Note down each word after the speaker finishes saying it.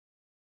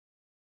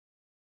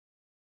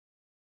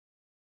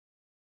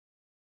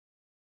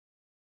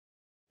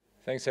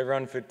Thanks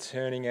everyone for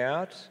turning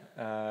out.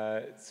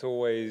 It's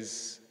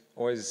always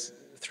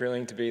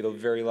thrilling to be the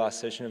very last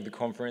session of the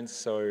conference,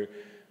 so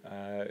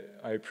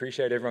I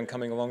appreciate everyone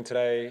coming along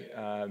today.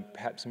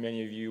 Perhaps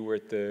many of you were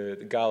at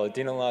the gala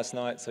dinner last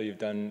night, so you've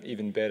done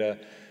even better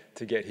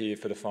to get here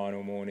for the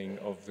final morning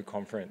of the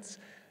conference.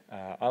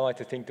 I like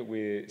to think that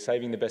we're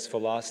saving the best for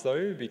last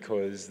though,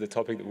 because the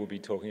topic that we'll be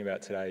talking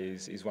about today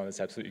is one that's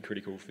absolutely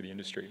critical for the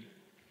industry.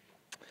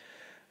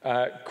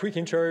 Quick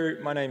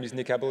intro, my name is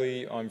Nick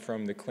Aberley. I'm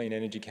from the Clean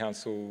Energy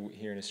Council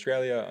here in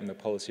Australia. I'm the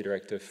Policy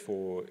Director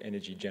for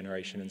Energy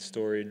Generation and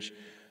Storage.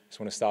 I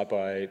just want to start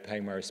by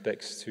paying my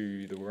respects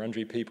to the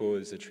Wurundjeri people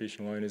as the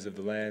traditional owners of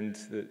the land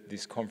that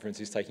this conference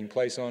is taking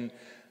place on,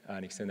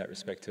 and extend that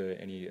respect to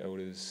any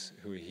elders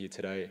who are here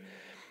today.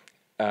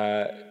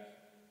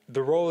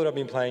 The role that I've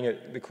been playing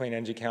at the Clean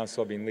Energy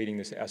Council, I've been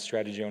leading our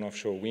strategy on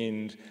offshore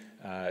wind,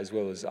 as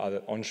well as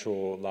other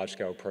onshore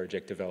large-scale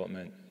project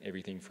development,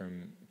 everything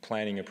from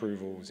planning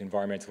approvals,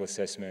 environmental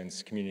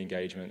assessments, community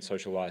engagement,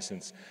 social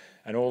license,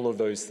 and all of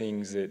those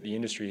things that the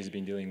industry has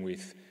been dealing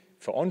with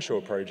for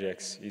onshore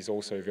projects is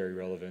also very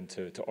relevant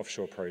to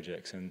offshore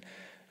projects, and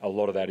a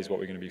lot of that is what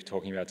we're going to be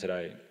talking about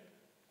today.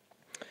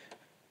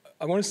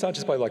 I want to start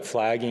just by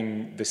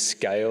flagging the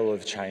scale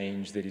of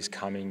change that is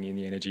coming in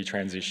the energy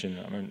transition.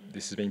 I mean,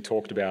 this has been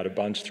talked about a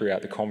bunch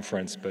throughout the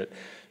conference, but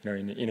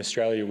in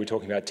Australia we're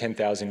talking about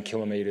 10,000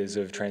 kilometres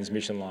of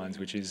transmission lines,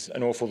 which is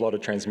an awful lot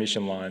of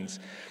transmission lines.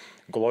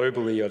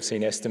 Globally, I've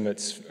seen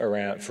estimates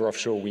for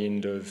offshore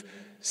wind of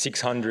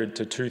 600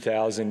 to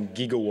 2,000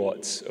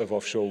 gigawatts of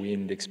offshore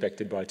wind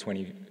expected by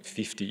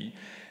 2050.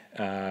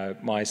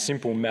 My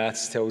simple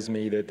maths tells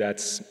me that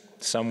that's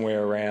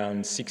somewhere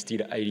around 60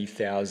 to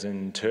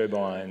 80,000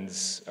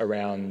 turbines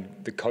around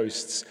the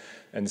coasts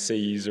and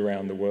seas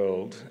around the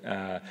world.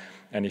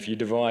 And if you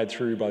divide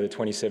through by the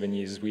 27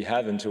 years we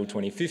have until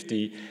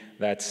 2050,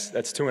 that's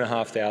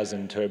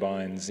 2,500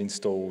 turbines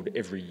installed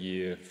every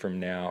year from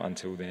now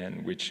until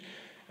then, which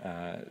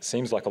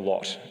seems like a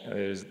lot.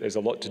 There's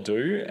a lot to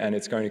do, and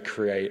it's going to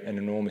create an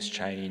enormous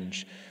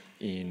change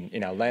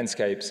in our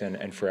landscapes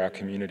and for our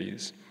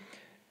communities.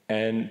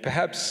 And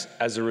perhaps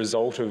as a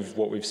result of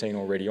what we've seen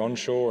already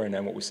onshore and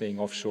what we're seeing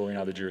offshore in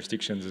other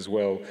jurisdictions as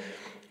well,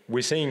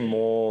 we're seeing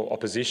more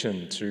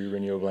opposition to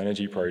renewable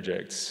energy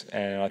projects.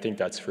 And I think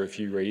that's for a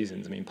few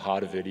reasons. I mean,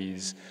 part of it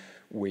is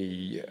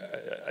we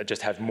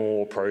just have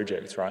more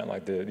projects, right?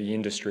 Like the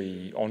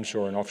industry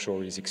onshore and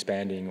offshore is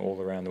expanding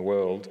all around the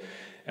world.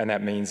 And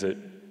that means that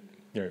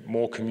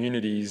more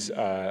communities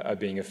are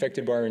being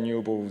affected by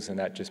renewables, and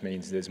that just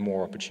means there's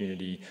more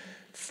opportunity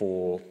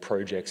for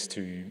projects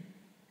to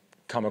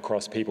come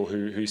across people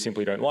who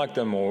simply don't like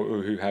them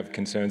or who have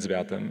concerns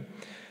about them.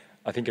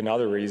 I think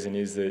another reason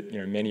is that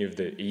many of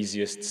the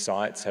easiest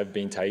sites have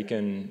been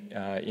taken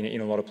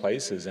in a lot of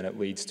places, and it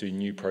leads to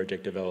new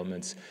project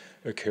developments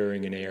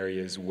occurring in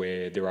areas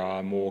where there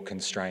are more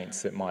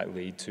constraints that might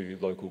lead to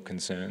local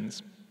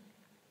concerns.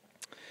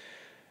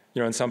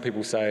 And some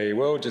people say,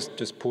 well,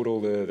 just put all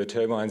the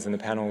turbines and the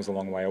panels a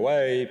long way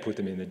away, put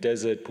them in the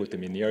desert, put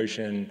them in the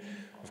ocean.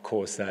 Of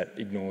course, that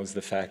ignores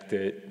the fact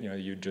that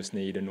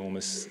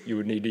you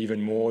would need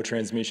even more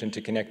transmission to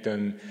connect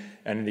them,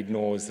 and it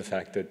ignores the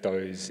fact that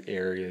those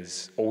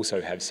areas also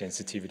have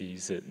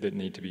sensitivities that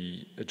need to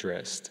be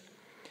addressed.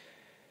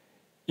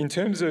 In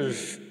terms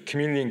of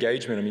community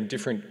engagement, I mean,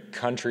 different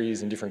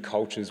countries and different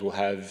cultures will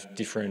have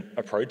different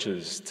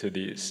approaches to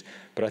this,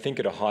 but I think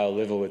at a higher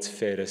level it's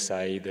fair to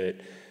say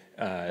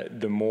that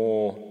the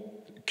more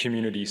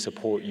community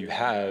support you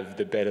have,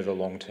 the better the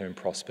long-term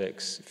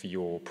prospects for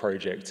your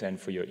projects and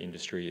for your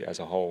industry as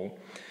a whole.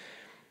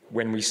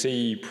 When we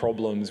see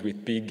problems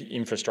with big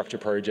infrastructure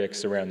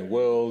projects around the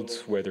world,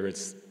 whether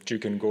it's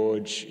Juukan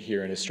Gorge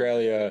here in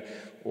Australia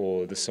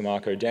or the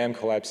Samarco Dam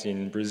collapse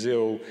in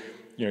Brazil,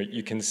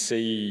 you can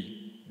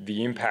see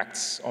the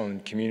impacts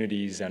on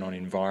communities and on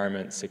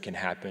environments that can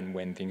happen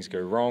when things go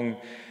wrong,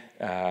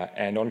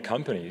 and on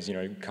companies.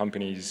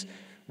 Companies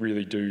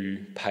really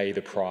do pay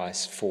the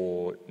price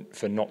for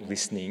not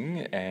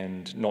listening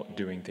and not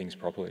doing things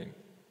properly.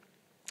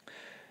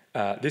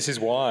 This is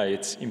why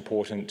it's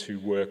important to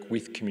work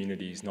with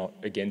communities, not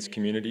against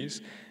communities,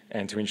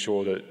 and to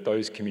ensure that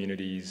those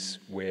communities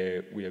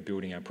where we are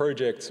building our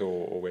projects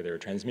or where there are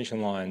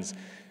transmission lines,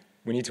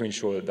 we need to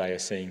ensure that they are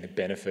seeing the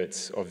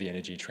benefits of the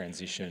energy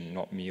transition,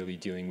 not merely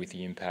dealing with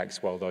the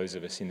impacts while those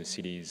of us in the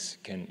cities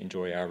can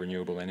enjoy our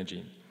renewable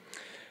energy.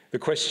 The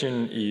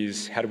question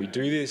is, how do we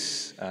do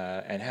this,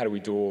 and how do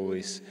we do all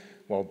this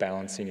while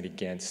balancing it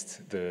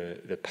against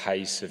the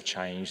pace of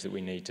change that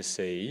we need to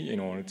see in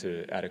order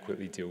to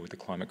adequately deal with the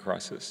climate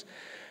crisis?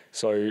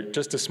 So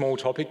just a small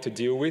topic to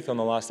deal with on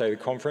the last day of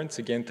the conference.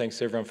 Again, thanks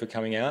to everyone for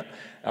coming out.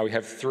 We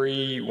have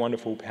three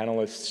wonderful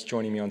panellists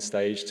joining me on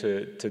stage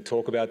to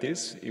talk about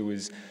this. It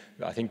was,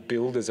 I think,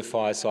 billed as a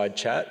fireside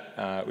chat.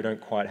 We don't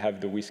quite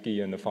have the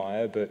whiskey and the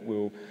fire, but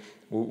we'll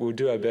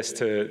do our best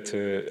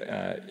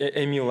to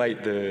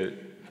emulate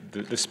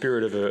the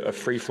spirit of a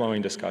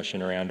free-flowing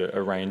discussion around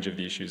a range of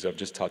the issues I've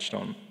just touched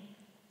on.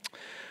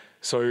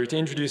 So to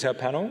introduce our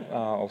panel,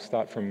 I'll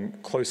start from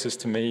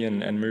closest to me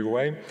and move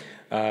away.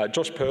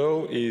 Josh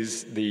Pearl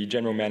is the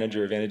General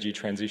Manager of Energy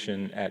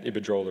Transition at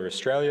Iberdrola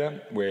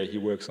Australia, where he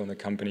works on the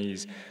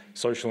company's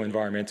social,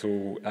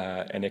 environmental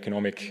and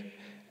economic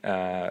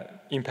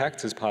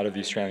impacts as part of the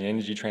Australian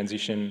energy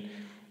transition.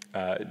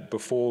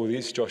 Before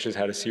this, Josh has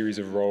had a series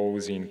of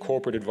roles in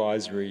corporate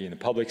advisory, in the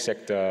public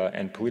sector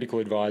and political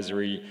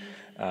advisory.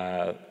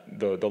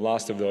 The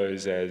last of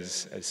those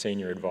as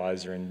Senior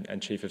Advisor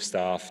and Chief of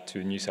Staff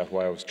to New South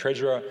Wales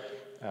Treasurer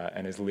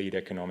and as Lead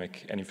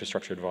Economic and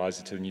Infrastructure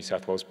Advisor to the New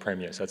South Wales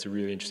Premier. So that's a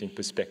really interesting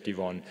perspective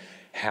on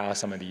how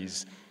some of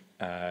these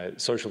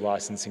social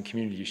licence and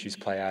community issues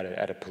play out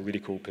at a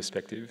political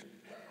perspective.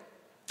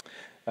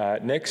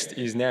 Next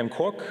is Nam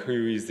Kwok,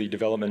 who is the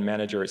Development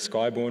Manager at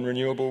Skyborn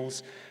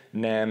Renewables.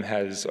 Nam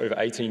has over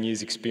 18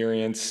 years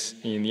experience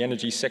in the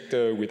energy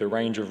sector with a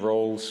range of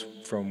roles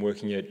from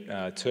working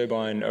at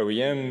turbine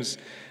OEMs,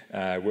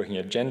 working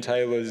at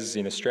gentailers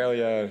in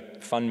Australia,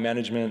 fund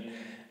management,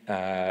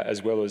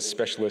 as well as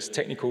specialist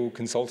technical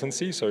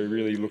consultancy, so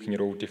really looking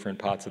at all different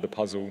parts of the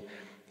puzzle.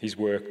 He's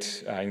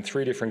worked in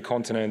 3 different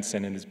continents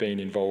and has been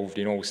involved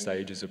in all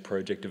stages of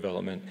project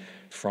development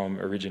from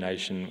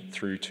origination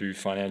through to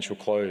financial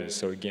close.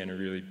 So again, a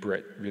really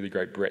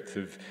great breadth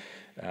of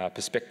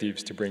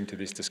perspectives to bring to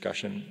this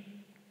discussion.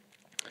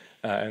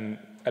 And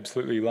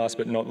absolutely last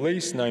but not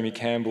least, Naomi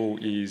Campbell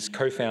is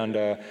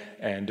co-founder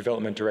and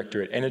development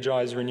director at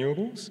Energize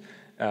Renewables.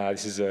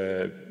 This is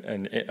a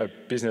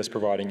business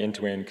providing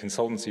end-to-end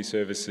consultancy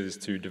services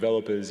to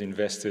developers,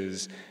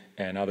 investors,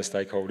 and other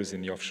stakeholders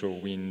in the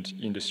offshore wind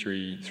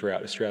industry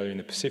throughout Australia and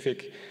the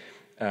Pacific.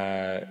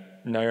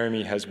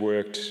 Naomi has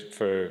worked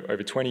for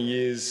over 20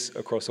 years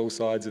across all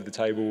sides of the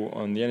table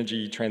on the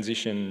energy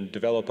transition,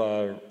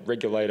 developer,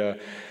 regulator,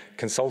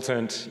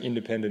 consultant,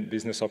 independent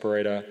business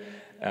operator.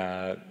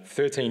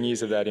 13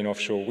 years of that in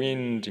offshore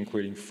wind,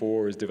 including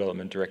 4 as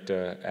development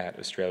director at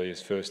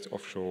Australia's first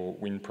offshore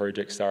wind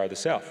project, Star of the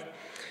South.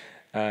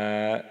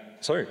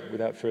 So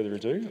without further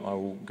ado, I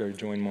will go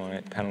join my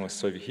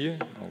panellists over here.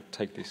 I'll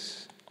take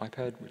this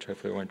iPad, which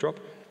hopefully I won't drop.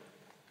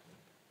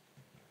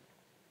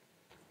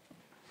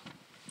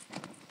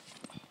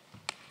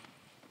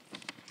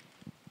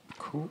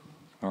 Cool.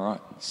 All right,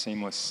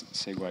 seamless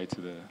segue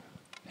to the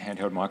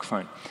handheld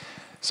microphone.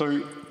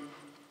 So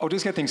I'll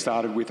just get things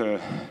started with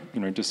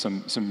just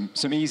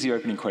some easy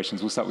opening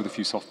questions. We'll start with a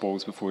few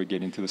softballs before we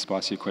get into the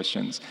spicier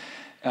questions.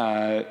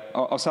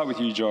 I'll start with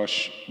you,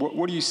 Josh.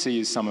 What do you see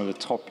as some of the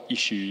top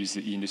issues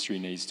that the industry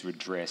needs to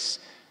address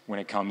when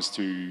it comes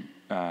to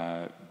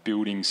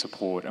building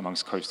support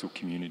amongst coastal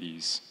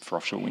communities for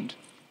offshore wind?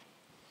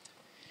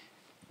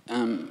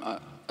 I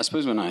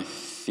suppose when I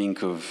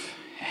think of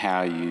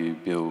how you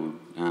build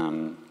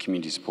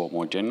community support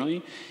more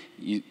generally,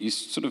 you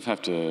sort of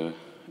have to,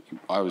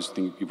 I always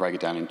think you break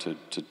it down into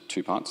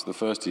 2 parts. The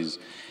first is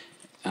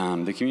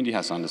the community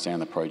has to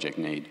understand the project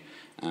need.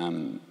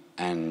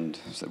 And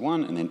so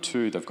 1, and then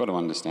 2, they've got to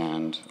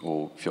understand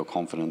or feel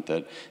confident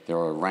that there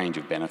are a range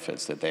of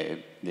benefits that they're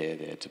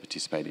there to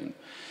participate in.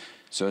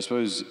 So I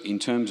suppose in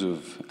terms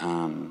of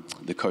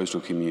the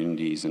coastal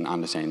communities and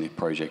understanding the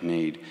project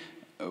need,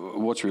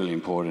 what's really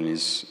important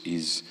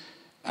is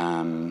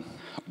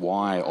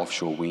why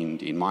offshore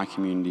wind in my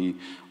community,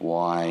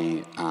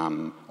 why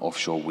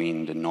offshore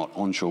wind and not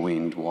onshore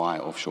wind, why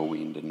offshore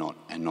wind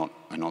and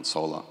not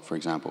solar, for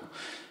example.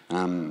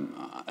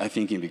 I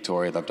think in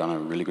Victoria they've done a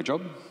really good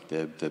job.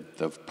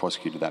 They've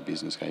prosecuted that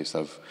business case.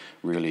 They've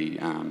really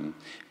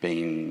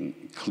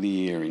been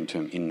clear in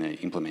the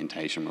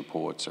implementation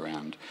reports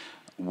around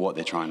what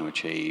they're trying to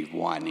achieve,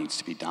 why it needs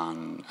to be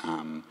done,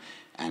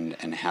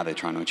 and how they're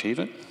trying to achieve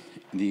it.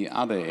 The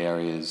other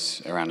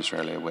areas around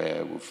Australia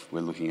where we're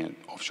looking at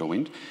offshore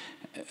wind,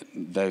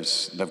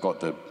 they've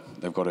got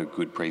a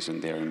good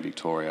precedent there in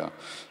Victoria.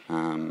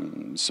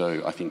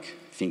 So I think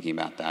thinking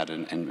about that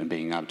and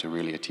being able to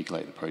really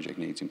articulate the project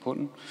needs is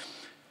important.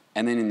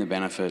 And then in the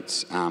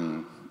benefits,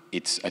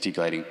 it's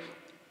articulating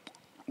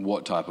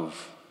what type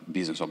of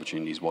business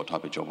opportunities, what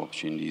type of job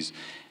opportunities,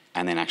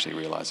 and then actually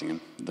realising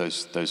them.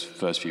 Those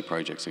first few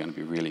projects are going to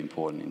be really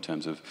important in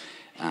terms of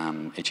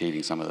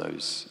achieving some of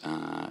those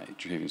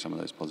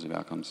positive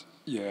outcomes.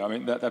 Yeah, I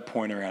mean that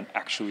point around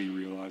actually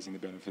realising the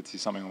benefits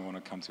is something I want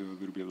to come to a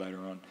little bit later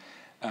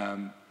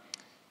on.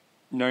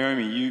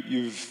 Naomi,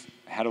 you've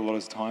had a lot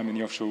of time in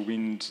the offshore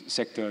wind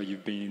sector.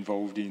 You've been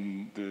involved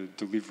in the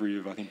delivery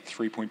of, I think,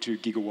 3.2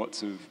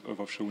 gigawatts of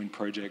offshore wind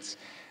projects.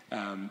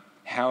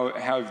 How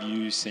have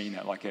you seen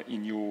that, like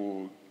in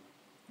your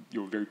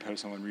very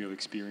personal and real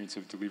experience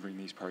of delivering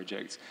these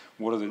projects?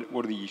 What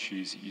are the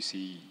issues that you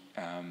see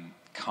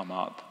come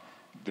up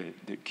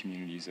that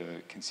communities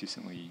are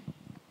consistently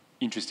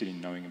interested in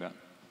knowing about?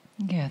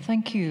 Yeah,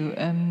 thank you.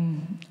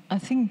 I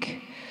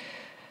think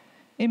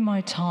in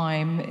my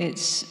time,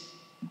 it's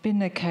been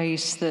the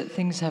case that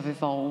things have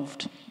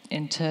evolved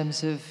in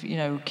terms of,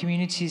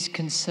 communities'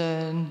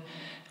 concern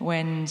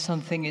when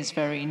something is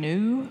very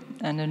new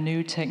and a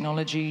new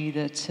technology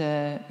that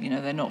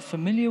they're not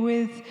familiar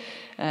with.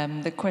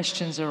 The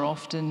questions are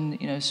often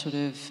sort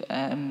of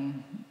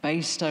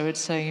based, I would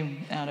say,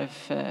 out of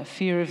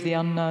fear of the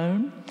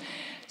unknown.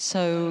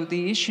 So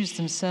the issues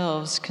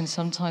themselves can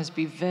sometimes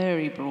be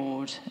very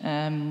broad,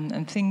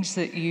 and things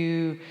that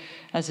you,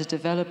 as a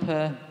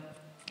developer,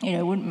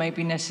 wouldn't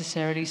maybe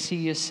necessarily see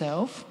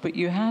yourself, but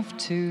you have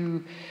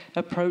to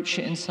approach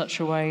it in such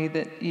a way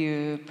that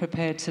you're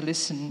prepared to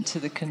listen to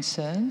the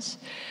concerns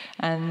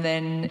and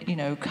then,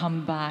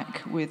 come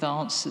back with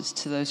answers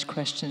to those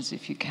questions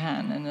if you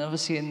can, and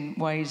obviously in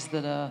ways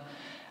that are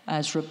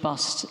as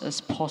robust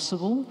as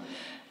possible.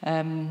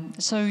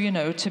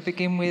 To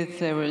begin with,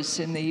 there was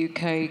in the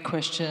UK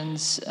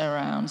questions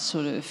around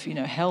sort of,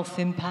 health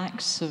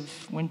impacts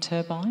of wind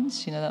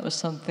turbines. That was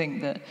something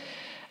that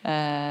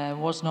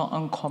was not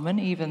uncommon,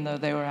 even though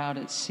they were out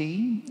at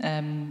sea.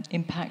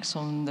 Impacts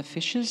on the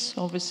fishers,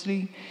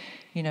 obviously.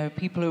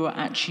 People who are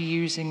actually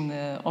using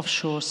the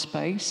offshore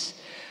space.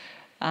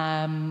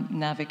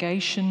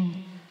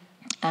 Navigation.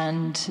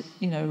 And,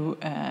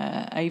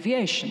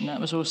 aviation, that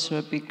was also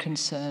a big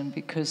concern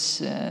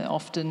because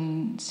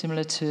often,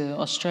 similar to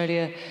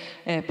Australia,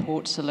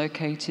 airports are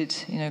located,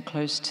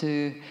 close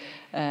to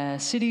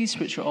cities,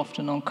 which are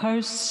often on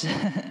coasts,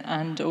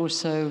 and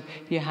also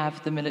you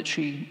have the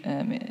military,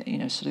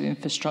 sort of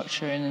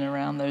infrastructure in and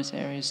around those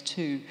areas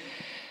too.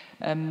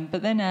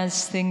 But then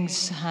as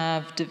things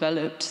have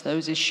developed,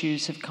 those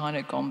issues have kind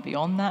of gone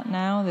beyond that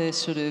now. They're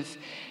sort of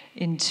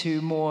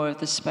into more of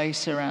the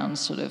space around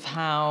sort of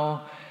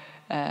how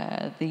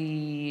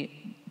the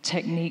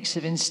techniques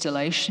of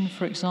installation,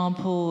 for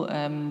example,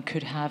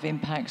 could have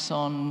impacts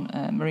on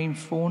marine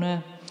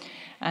fauna,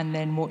 and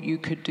then what you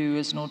could do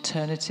as an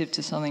alternative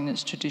to something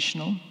that's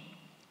traditional,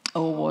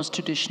 or was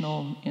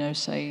traditional,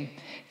 say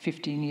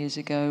 15 years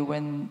ago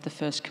when the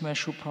first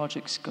commercial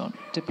projects got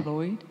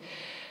deployed.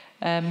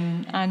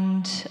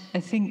 And I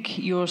think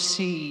you'll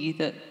see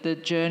that the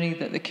journey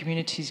that the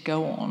communities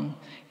go on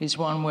is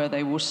one where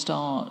they will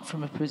start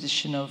from a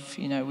position of,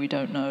 we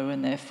don't know,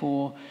 and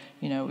therefore,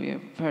 we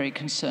are very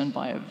concerned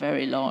by a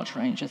very large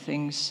range of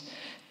things,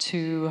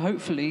 to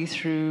hopefully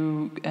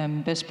through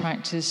best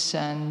practice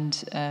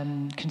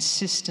and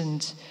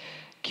consistent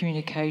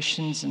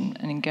communications and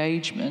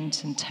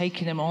engagement, and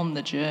taking them on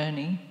the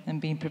journey and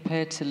being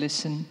prepared to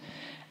listen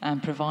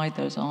and provide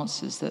those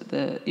answers, that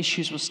the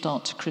issues will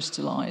start to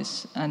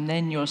crystallize, and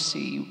then you'll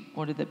see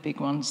what are the big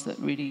ones that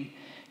really,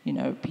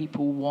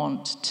 people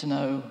want to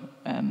know,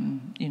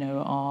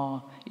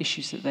 are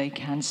issues that they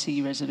can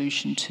see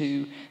resolution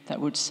to, that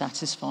would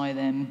satisfy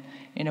them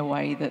in a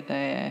way that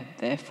they're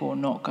therefore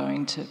not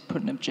going to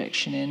put an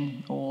objection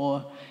in,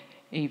 or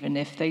even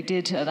if they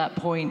did at that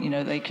point,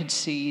 they could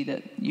see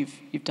that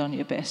you've done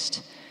your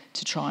best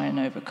to try and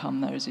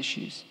overcome those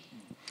issues.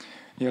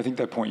 Yeah, I think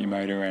that point you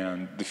made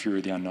around the fear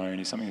of the unknown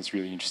is something that's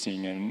really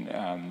interesting, and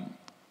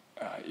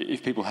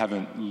if people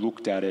haven't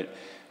looked at it,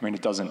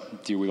 it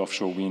doesn't deal with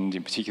offshore wind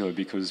in particular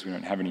because we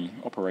don't have any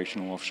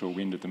operational offshore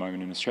wind at the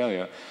moment in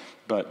Australia,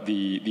 but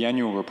the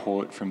annual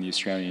report from the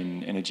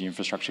Australian Energy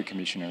Infrastructure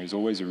Commissioner is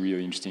always a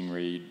really interesting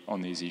read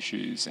on these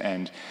issues,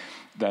 and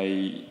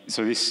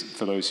this,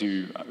 for those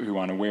who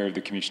aren't aware of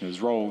the Commissioner's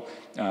role,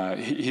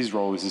 his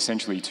role is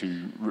essentially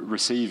to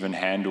receive and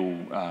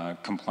handle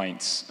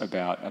complaints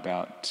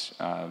about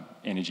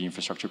energy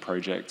infrastructure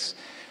projects,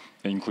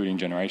 including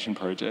generation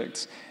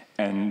projects.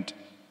 And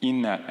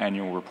in that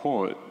annual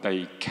report,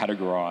 they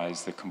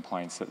categorise the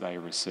complaints that they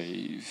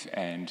receive.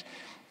 And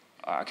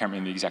I can't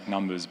remember the exact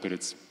numbers, but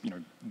it's,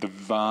 the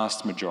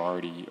vast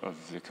majority of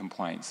the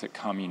complaints that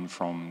come in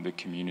from the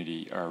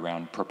community are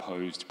around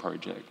proposed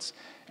projects.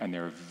 And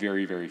there are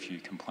very, very few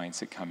complaints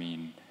that come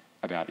in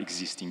about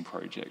existing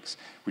projects,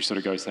 which sort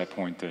of goes to that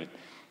point that,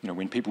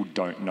 when people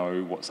don't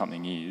know what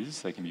something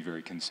is, they can be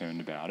very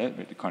concerned about it.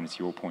 But kind of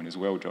to your point as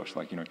well, Josh,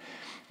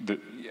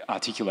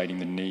 articulating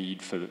the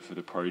need for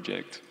the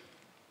project,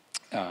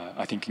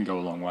 I think can go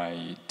a long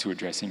way to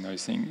addressing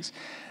those things.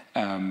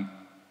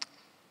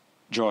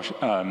 Josh,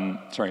 Nam,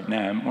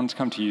 I wanted to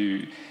come to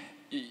you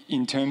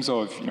in terms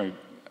of,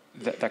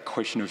 that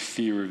question of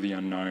fear of the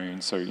unknown.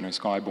 So,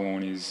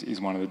 Skyborn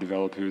is one of the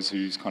developers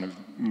who's kind of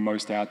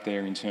most out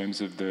there in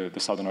terms of the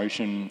Southern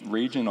Ocean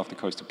region off the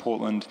coast of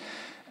Portland,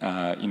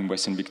 in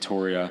Western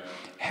Victoria.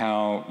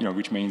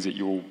 Which means that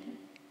you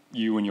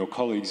and your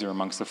colleagues are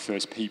amongst the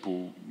first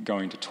people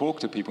going to talk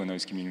to people in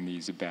those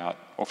communities about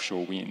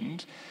offshore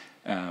wind.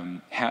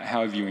 How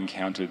have you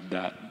encountered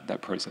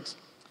that process?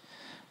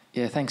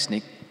 Yeah, thanks,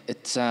 Nick.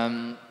 It's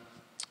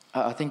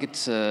I think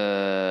it's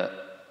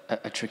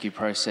a tricky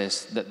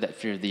process, that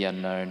fear of the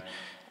unknown.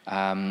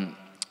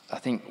 I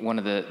think one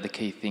of the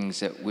key things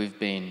that we've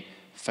been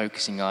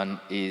focusing on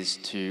is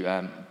to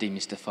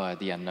demystify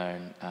the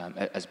unknown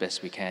as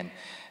best we can.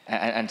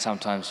 And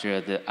sometimes there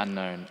are the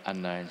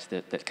unknowns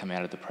that come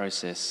out of the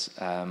process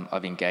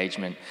of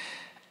engagement.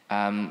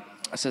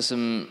 So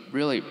some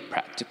really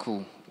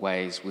practical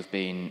ways we've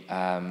been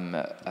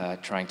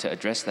trying to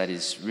address that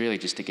is really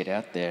just to get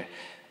out there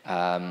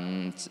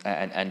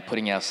and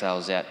putting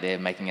ourselves out there,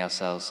 making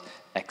ourselves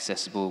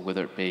accessible,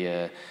 whether it be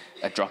a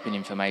drop-in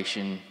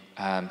information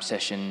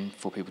session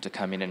for people to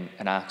come in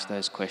and ask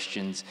those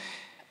questions,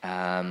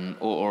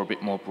 or a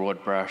bit more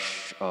broad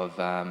brush of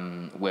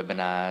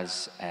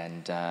webinars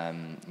and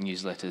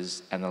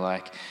newsletters and the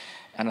like.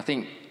 And I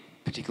think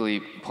particularly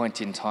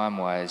point in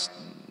time-wise,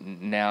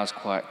 now is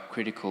quite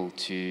critical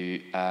to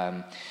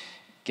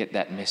get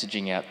that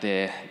messaging out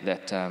there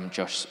that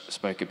Josh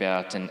spoke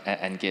about,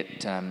 and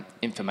get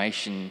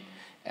information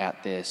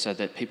out there so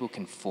that people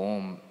can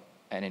form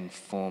an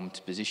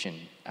informed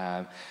position.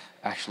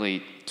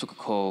 Actually took a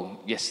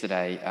call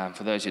yesterday.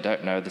 For those who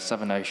don't know, the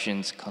Southern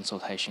Oceans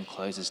consultation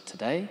closes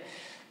today.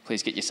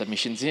 Please get your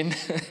submissions in.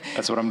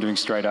 That's what I'm doing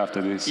straight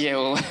after this. Yeah,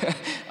 well,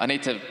 I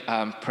need to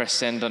press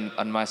send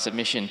on my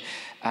submission.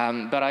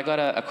 But I got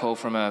a call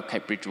from a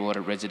Cape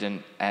Bridgewater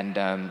resident,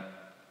 and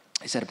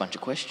he's had a bunch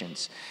of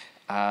questions.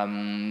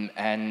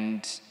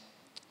 And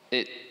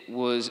it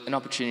was an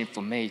opportunity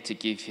for me to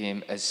give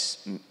him,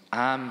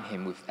 arm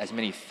him with as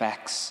many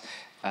facts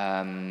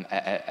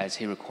as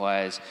he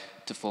requires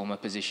to form a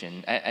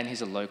position. And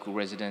he's a local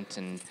resident,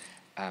 and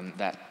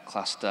that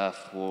cluster,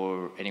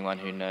 for anyone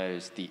who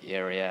knows the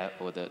area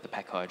or the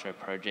PAC Hydro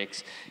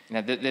projects,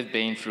 they've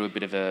been through a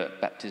bit of a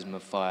baptism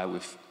of fire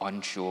with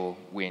onshore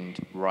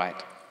wind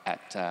right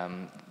at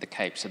the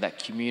Cape. So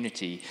that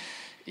community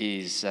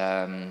is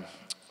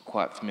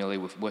quite familiar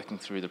with working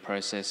through the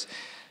process.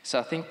 So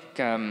I think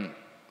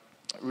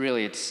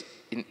really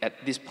at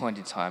this point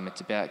in time,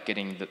 it's about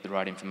getting the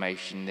right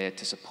information there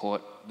to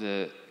support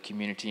the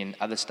community and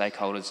other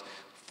stakeholders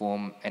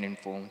form an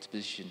informed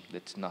position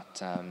that's not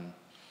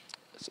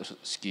sort of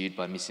skewed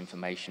by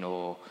misinformation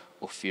or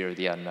fear of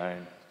the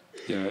unknown.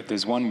 Yeah,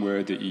 there's one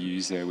word that you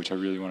use there which I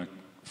really want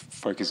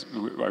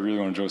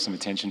to draw some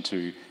attention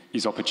to,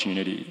 is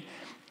opportunity.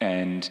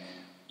 And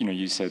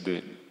you said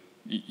that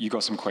you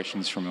got some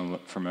questions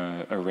from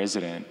a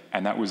resident,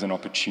 and that was an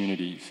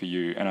opportunity for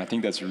you. And I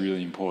think that's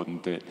really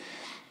important, that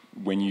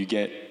when you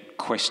get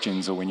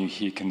questions or when you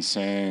hear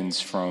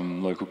concerns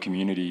from local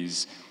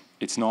communities,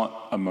 it's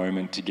not a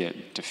moment to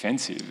get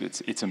defensive.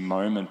 It's a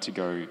moment to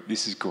go,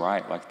 this is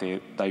great. Like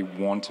they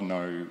want to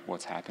know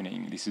what's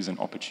happening. This is an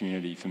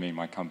opportunity for me and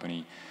my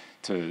company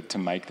to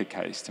make the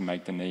case, to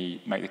make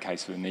the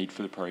case for the need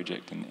for the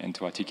project, and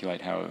to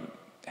articulate how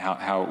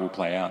it will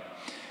play out.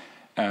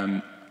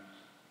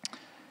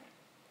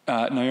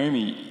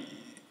 Naomi,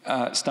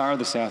 Star of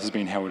the South has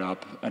been held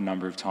up a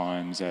number of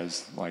times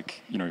as a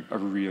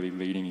really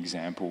leading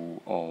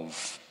example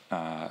of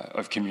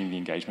community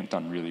engagement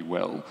done really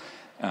well.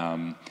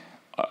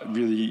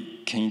 Really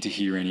keen to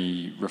hear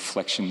any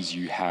reflections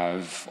you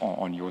have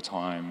on your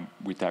time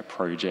with that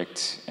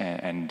project,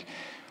 and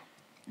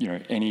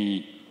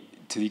any,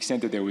 to the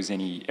extent that there was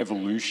any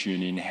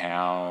evolution in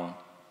how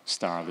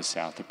Star of the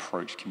South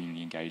approached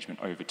community engagement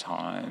over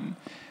time,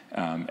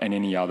 and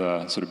any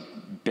other sort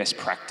of best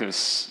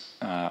practice,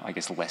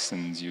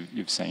 lessons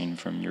you've seen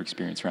from your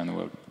experience around the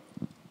world.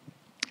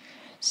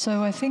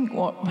 So I think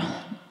what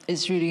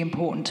is really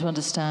important to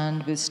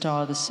understand with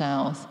Star of the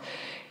South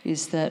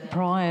is that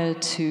prior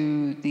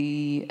to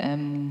the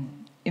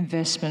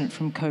investment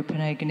from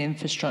Copenhagen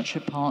Infrastructure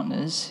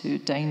Partners, who are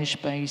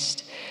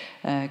Danish-based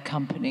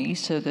company,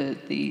 so that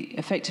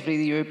effectively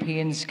the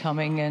Europeans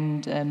coming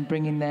and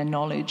bringing their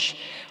knowledge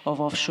of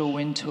offshore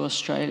wind to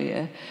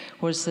Australia,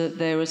 was that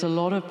there was a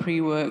lot of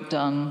pre-work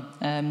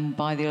done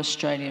by the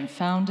Australian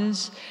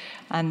founders,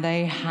 and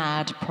they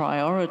had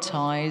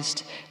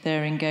prioritised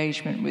their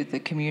engagement with the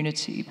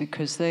community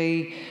because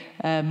they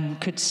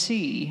could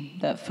see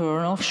that for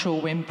an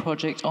offshore wind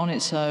project on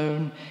its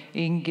own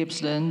in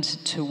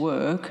Gippsland to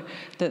work,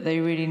 that they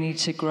really need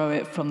to grow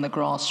it from the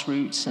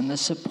grassroots and the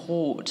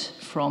support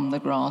from the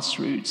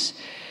grassroots.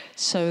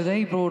 So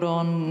they brought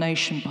on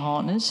nation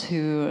partners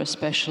who are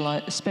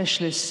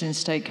specialists in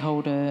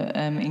stakeholder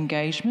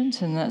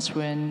engagement, and that's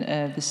when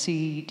the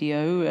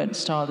CDO at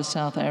Star of the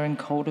South, Aaron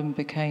Colden,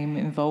 became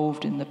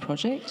involved in the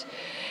project.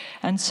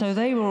 And so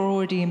they were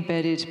already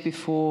embedded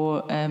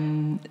before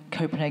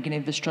Copenhagen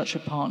Infrastructure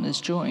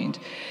Partners joined.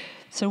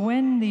 So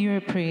when the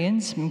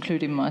Europeans,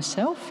 including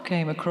myself,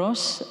 came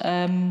across,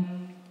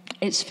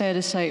 it's fair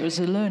to say it was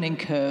a learning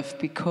curve,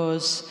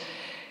 because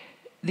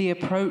the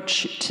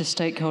approach to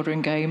stakeholder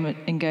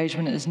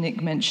engagement, as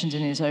Nick mentioned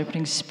in his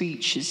opening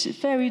speech, is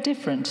very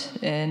different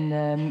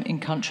in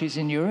countries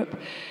in Europe.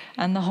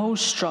 And the whole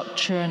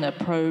structure and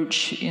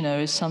approach,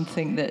 is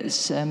something that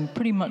is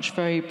pretty much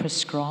very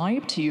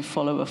prescribed. You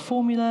follow a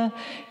formula,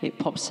 it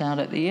pops out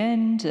at the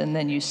end, and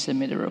then you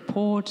submit a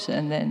report,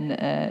 and then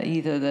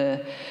either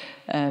the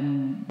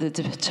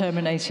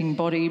determinating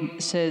body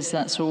says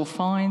that's all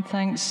fine,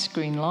 thanks,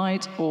 green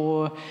light,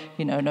 or,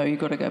 no, you've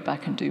got to go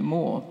back and do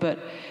more. But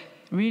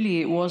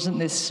really it wasn't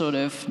this sort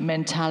of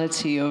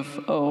mentality of,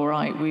 oh,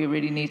 right, we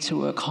really need to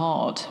work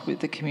hard with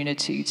the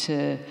community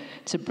to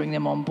bring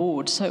them on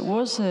board. So it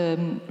was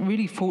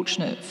really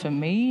fortunate for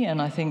me,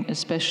 and I think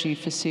especially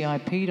for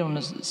CIP, I don't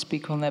want to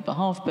speak on their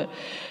behalf, but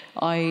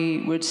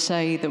I would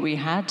say that we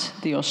had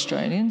the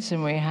Australians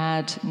and we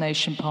had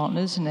nation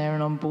partners and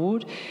Aaron on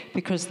board,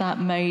 because that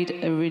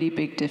made a really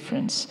big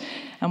difference.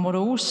 And what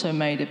also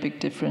made a big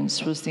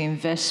difference was the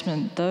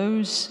investment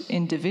those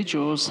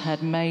individuals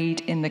had made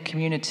in the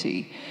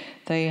community.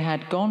 They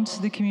had gone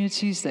to the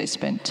communities, they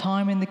spent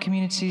time in the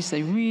communities,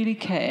 they really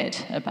cared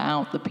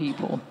about the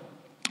people.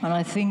 And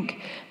I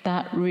think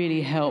that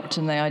really helped,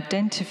 and they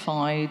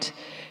identified,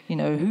 you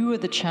know, who were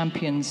the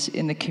champions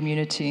in the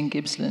community in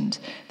Gippsland,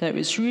 that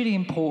it's really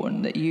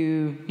important that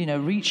you know,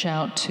 reach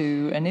out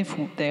to, and if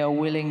they are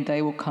willing,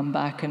 they will come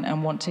back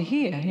and want to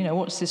hear, you know,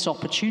 what's this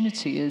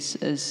opportunity,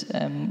 as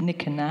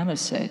Nick and Nam have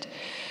said.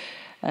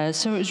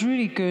 So it was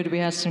really good. We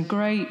had some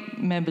great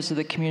members of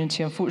the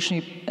community.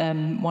 Unfortunately,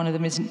 one of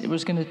them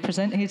was going to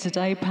present here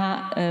today,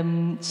 Pat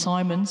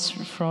Simons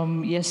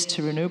from Yes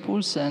to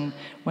Renewables, and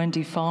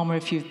Wendy Farmer.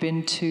 If you've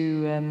been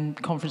to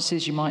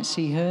conferences, you might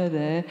see her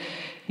there.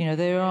 You know,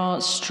 there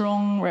are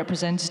strong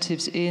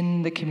representatives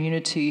in the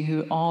community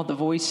who are the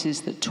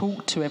voices that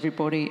talk to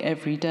everybody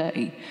every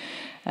day.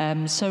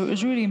 So it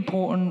was really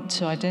important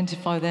to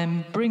identify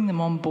them, bring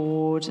them on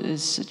board.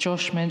 As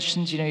Josh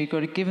mentioned, you know, you've got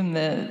to give them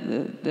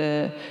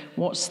the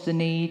what's the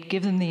need,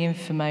 give them the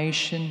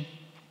information.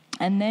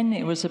 And then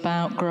it was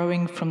about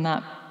growing from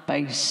that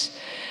base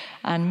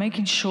and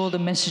making sure the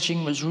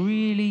messaging was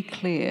really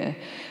clear.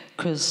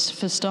 Because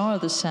for Star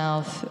of the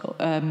South,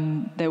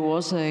 there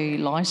was a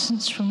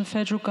license from the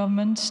federal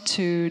government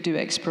to do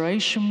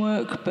exploration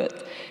work,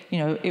 but you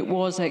know, it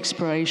was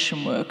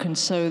exploration work, and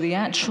so the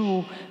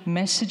actual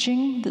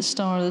messaging that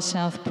Star of the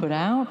South put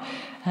out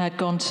had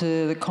gone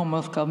to the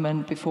Commonwealth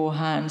government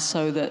beforehand,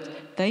 so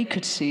that they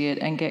could see it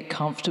and get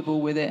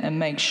comfortable with it and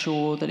make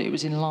sure that it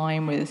was in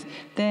line with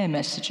their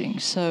messaging.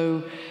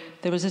 So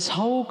there was this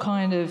whole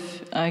kind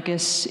of, I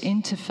guess,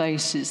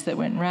 interfaces that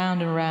went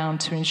round and round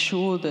to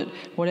ensure that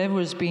whatever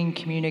was being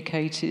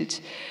communicated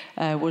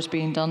was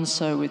being done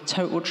so with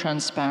total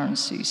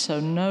transparency. So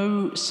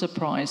no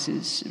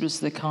surprises. It was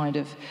the kind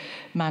of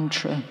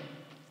mantra.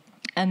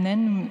 And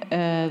then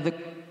the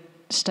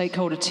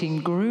stakeholder team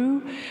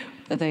grew.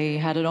 They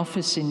had an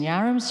office in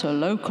Yarram, so a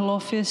local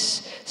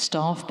office,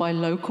 staffed by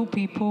local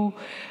people,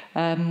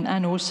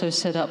 and also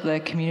set up their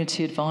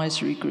community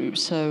advisory group.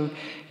 So,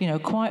 you know,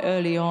 quite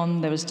early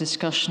on, there was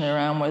discussion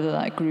around whether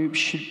that group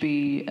should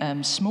be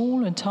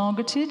small and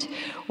targeted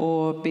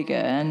or bigger.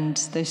 And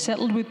they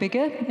settled with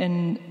bigger,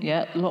 and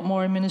yeah, a lot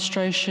more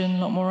administration,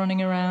 a lot more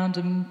running around,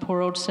 and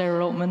poor old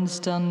Sarah Altman's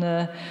done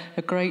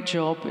a great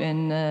job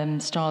in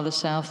Star of the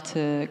South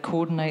to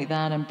coordinate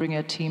that and bring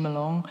her team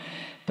along.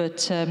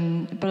 But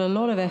a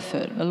lot of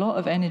effort, a lot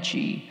of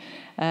energy,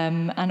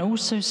 and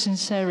also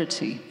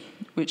sincerity,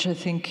 which I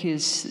think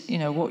is, you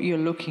know, what you're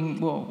looking,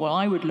 well, what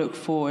I would look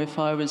for if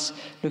I was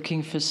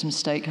looking for some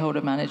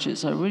stakeholder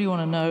managers. I really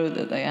want to know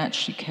that they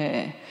actually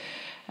care,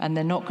 and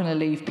they're not going to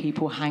leave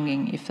people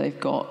hanging if they've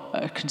got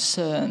a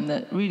concern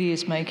that really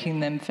is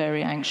making them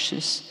very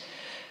anxious.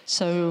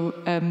 So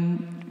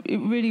it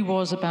really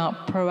was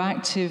about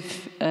proactive,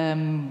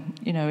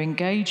 you know,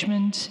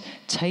 engagement,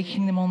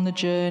 taking them on the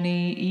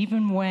journey,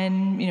 even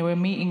when, you know, we're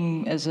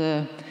meeting as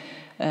a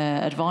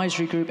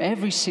advisory group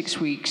every 6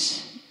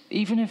 weeks.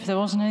 Even if there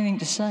wasn't anything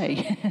to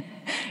say,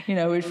 you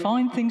know, we'd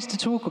find things to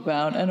talk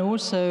about. And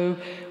also,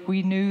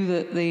 we knew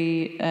that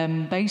the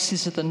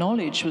basis of the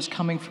knowledge was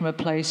coming from a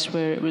place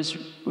where it was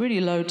really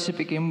low to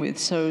begin with.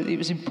 So it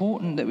was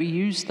important that we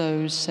use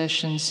those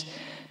sessions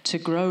to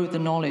grow the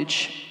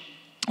knowledge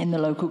in the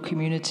local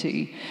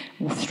community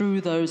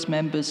through those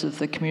members of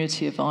the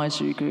community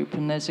advisory group.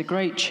 And there's a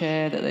great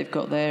chair that they've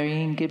got there,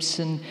 Ian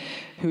Gibson,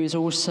 who is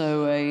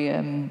also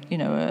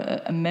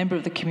a member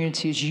of the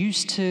community who's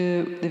used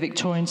to the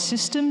Victorian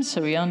system,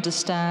 so he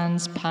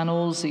understands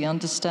panels, he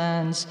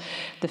understands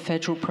the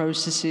federal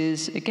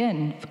processes.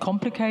 Again,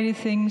 complicated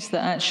things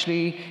that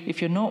actually, if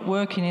you're not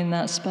working in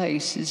that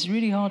space, it's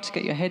really hard to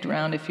get your head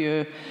around if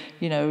you're,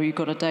 you know, you've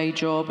got a day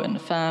job and a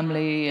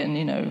family, and,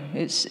 you know,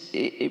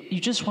 you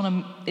just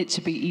want it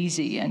to be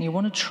easy, and you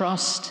want to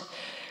trust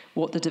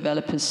what the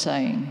developer's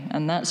saying.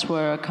 And that's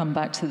where I come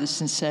back to the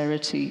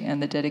sincerity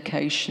and the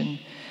dedication,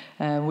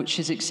 which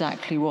is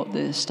exactly what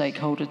the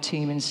stakeholder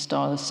team in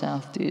Star of the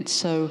South did.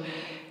 So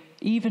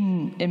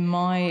even in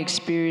my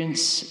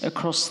experience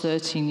across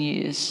 13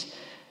 years,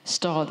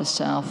 Star of the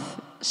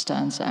South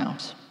stands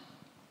out.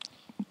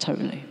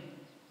 Totally.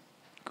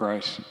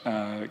 Great.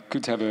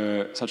 Good to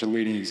have such a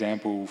leading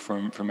example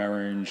from our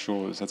own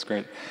shores. That's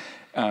great.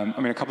 I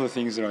mean, a couple of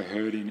things that I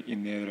heard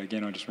in there that,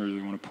 again, I just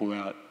really want to pull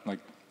out, like,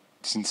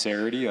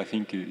 sincerity, I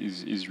think,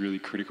 is really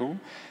critical.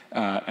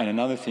 And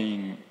another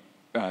thing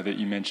that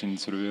you mentioned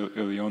sort of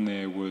early on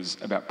there was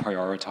about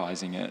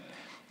prioritising it.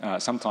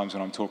 Sometimes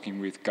when I'm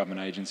talking with government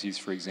agencies,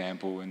 for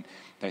example, and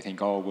they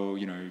think, oh, well,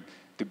 you know,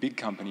 the big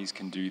companies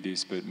can do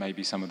this, but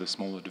maybe some of the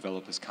smaller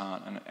developers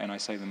can't. And I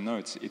say to them, no,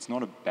 it's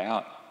not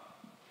about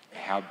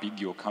how big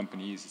your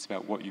company is, it's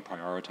about what you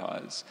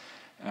prioritise.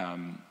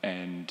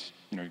 And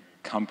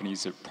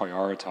companies that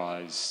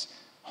prioritise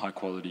high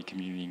quality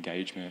community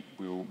engagement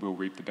will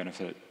reap the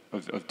benefit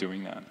of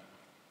doing that.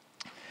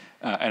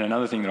 And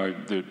another thing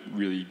that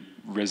really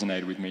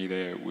resonated with me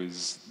there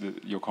was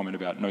your comment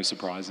about no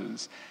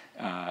surprises.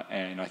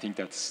 And I think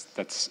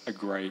that's a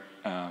great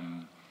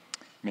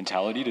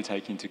mentality to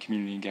take into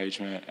community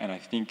engagement, and I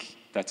think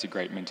that's a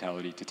great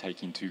mentality to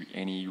take into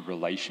any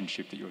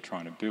relationship that you're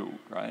trying to build,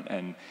 right?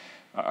 And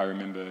I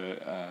remember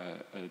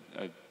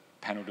a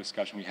panel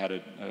discussion we had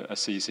at a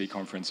CEC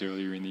conference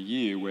earlier in the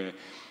year where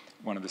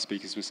one of the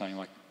speakers was saying,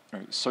 like,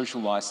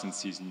 social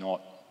license is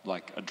not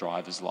like a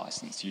driver's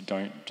license. You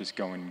don't just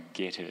go and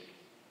get it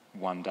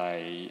one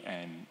day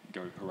and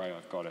go, hooray,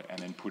 I've got it, and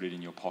then put it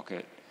in your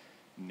pocket,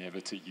 never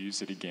to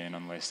use it again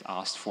unless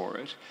asked for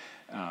it.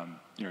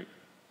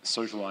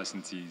 Social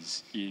license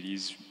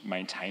is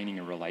maintaining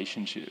a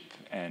relationship,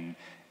 and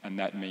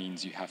that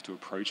means you have to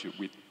approach it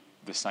with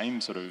the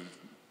same sort of,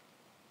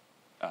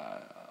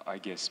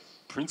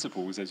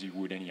 principles as you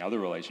would any other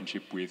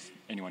relationship with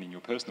anyone in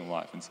your personal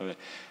life. And so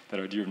that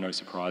idea of no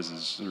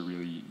surprises sort of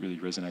really, really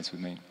resonates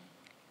with me.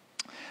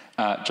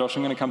 Josh,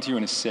 I'm going to come to you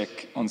in a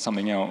sec on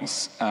something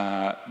else,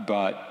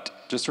 but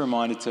just a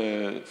reminder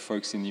to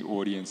folks in the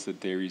audience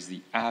that there is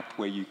the app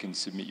where you can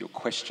submit your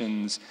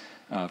questions.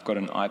 I've got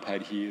an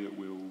iPad here that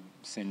will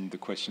send the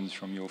questions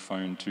from your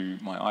phone to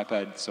my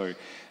iPad. So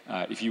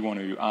if you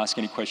want to ask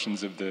any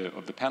questions of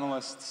the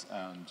panelists,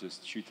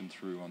 just shoot them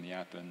through on the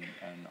app, and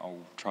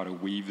I'll try to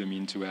weave them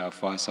into our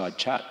fireside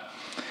chat.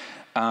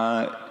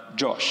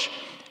 Josh,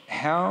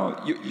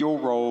 how your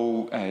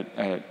role at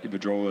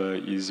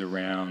Iberdrola is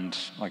around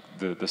like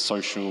the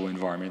social,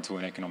 environmental,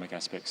 and economic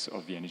aspects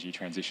of the energy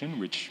transition,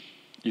 which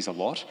is a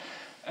lot.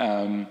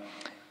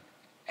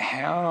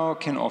 How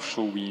can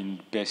offshore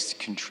wind best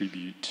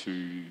contribute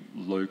to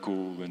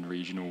local and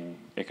regional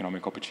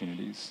economic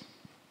opportunities?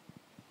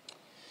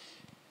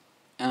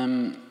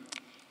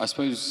 I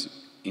suppose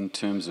in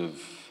terms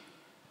of,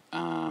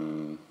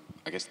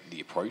 the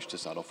approach to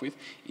start off with,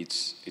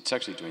 it's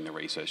actually doing the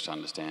research to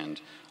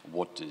understand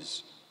what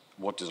does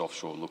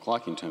offshore look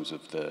like in terms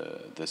of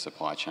the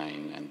supply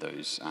chain and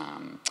those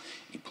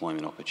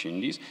employment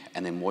opportunities,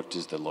 and then what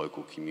does the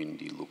local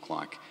community look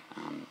like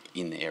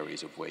in the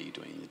areas of where you're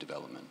doing the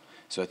development.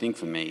 So I think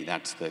for me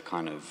that's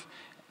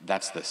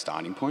the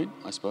starting point,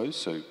 I suppose.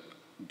 So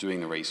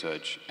doing the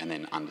research and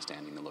then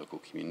understanding the local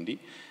community.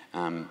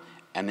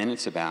 And then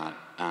it's about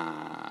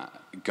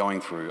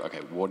going through, okay,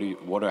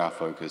 what are our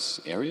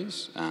focus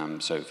areas?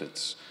 So if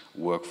it's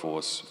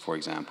workforce, for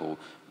example,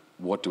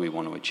 what do we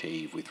want to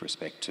achieve with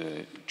respect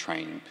to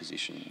training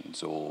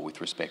positions or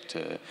with respect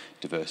to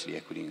diversity,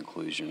 equity,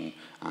 inclusion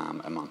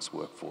amongst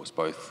workforce,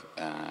 both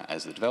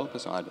as the developer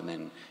side and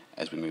then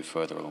as we move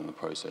further along the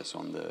process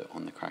on the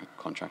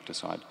contractor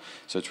side.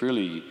 So it's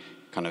really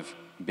kind of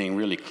being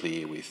really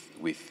clear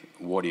with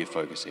what are your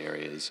focus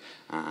areas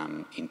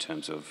in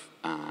terms of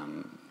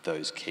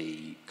those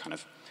key kind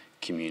of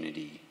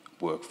community,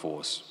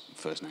 workforce,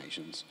 First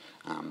Nations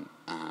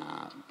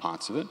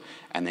parts of it,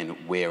 and then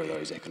where are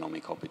those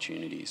economic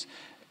opportunities.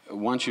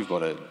 Once you've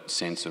got a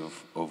sense of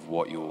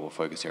what your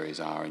focus areas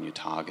are and your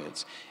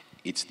targets,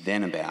 it's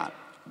then about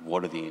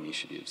what are the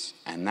initiatives,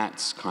 and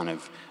that's kind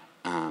of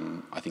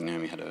I think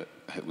Naomi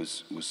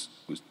was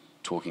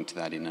talking to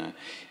that in a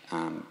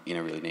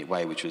really neat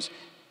way, which was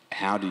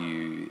how do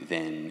you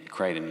then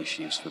create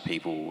initiatives for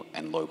people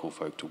and local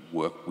folk to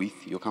work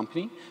with your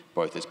company,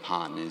 both as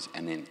partners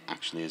and then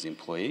actually as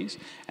employees?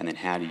 And then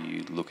how do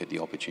you look at the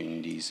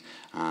opportunities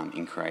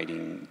in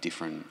creating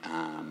different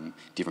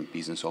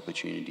business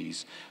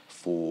opportunities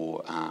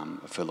for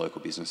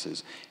local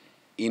businesses?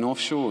 In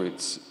offshore,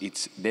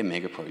 they're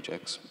mega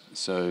projects.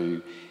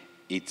 So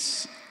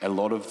it's a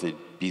lot of the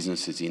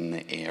businesses in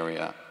the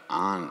area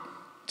aren't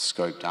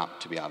scoped up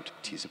to be able to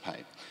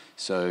participate.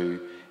 So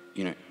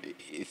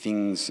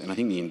things, and I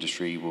think the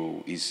industry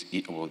is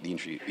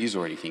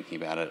already thinking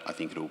about it. I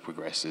think it will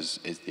progress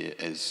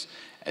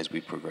as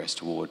we progress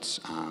towards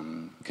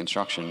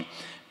construction.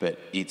 But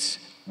it's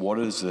what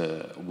are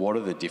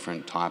the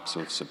different types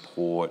of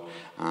support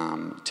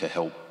to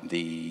help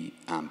the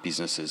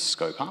businesses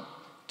scope up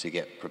to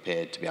get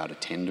prepared to be able to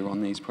tender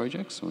on these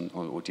projects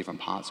or different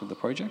parts of the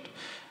project,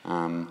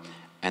 and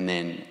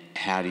then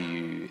how do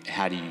you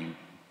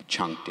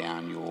chunk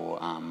down your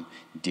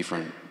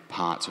different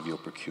parts of your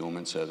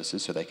procurement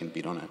services so they can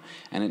bid on it.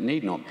 And it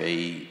need not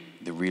be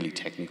the really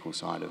technical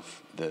side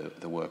of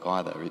the work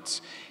either.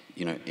 It's,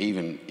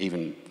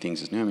 even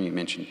things as Naomi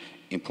mentioned,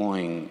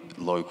 employing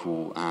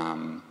local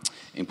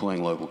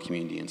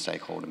community and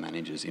stakeholder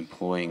managers,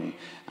 employing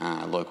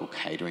local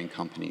catering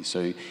companies.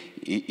 So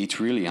it's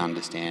really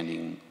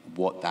understanding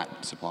what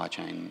that supply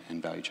chain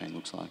and value chain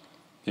looks like.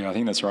 Yeah, I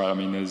think that's right. I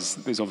mean,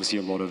 there's obviously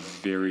a lot of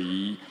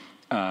very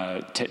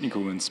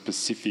technical and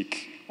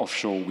specific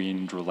offshore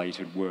wind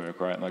related work,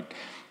 right? Like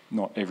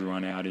not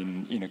everyone out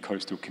in a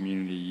coastal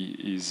community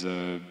is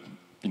a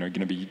going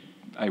to be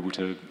able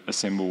to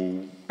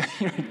assemble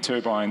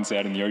turbines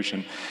out in the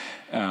ocean,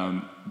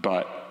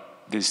 but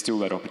there's still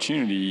that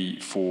opportunity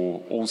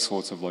for all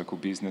sorts of local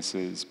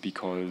businesses,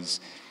 because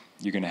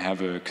you're going to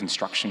have a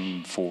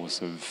construction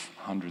force of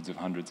hundreds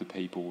of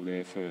people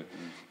there for,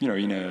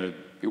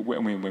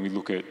 when we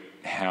look at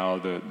how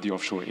the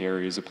offshore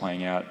areas are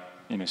playing out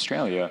in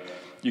Australia,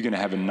 you're going to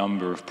have a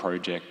number of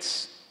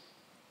projects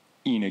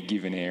in a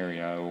given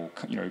area, or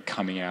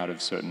coming out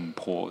of certain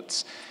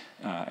ports,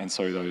 and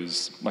so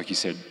those, like you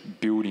said,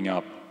 building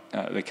up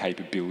the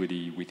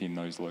capability within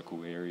those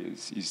local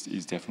areas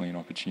is definitely an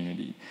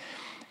opportunity.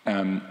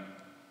 I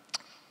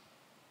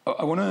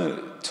want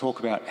to talk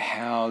about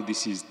how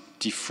this is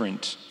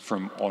different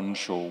from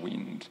onshore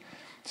wind.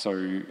 So,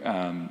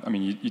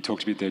 you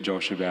talked a bit there,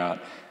 Josh, about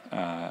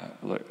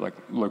like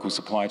local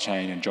supply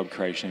chain and job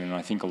creation, and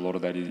I think a lot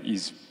of that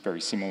is very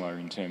similar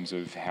in terms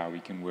of how we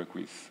can work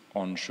with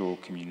onshore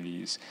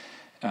communities,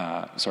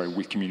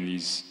 with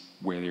communities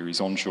where there is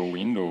onshore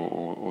wind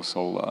or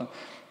solar,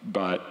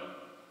 but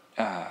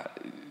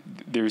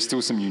there is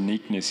still some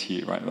uniqueness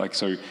here, right? Like,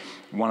 so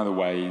one of the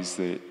ways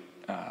that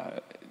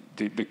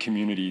the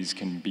communities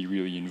can be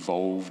really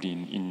involved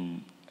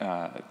in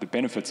the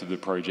benefits of the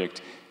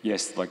project,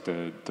 yes, like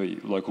the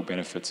local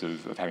benefits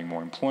of having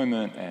more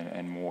employment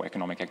and more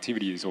economic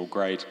activity is all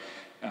great,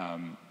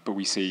 but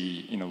we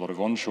see in a lot of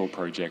onshore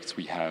projects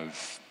we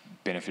have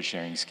benefit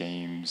sharing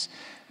schemes,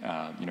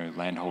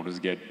 landholders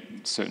get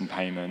certain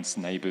payments,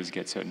 neighbours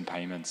get certain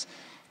payments,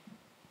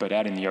 but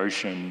out in the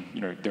ocean,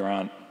 there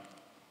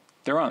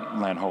aren't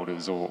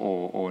landholders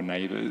or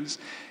neighbours.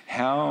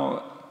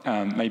 How,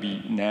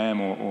 maybe Nam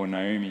or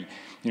Naomi,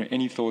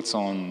 any thoughts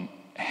on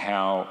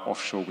how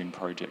offshore wind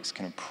projects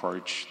can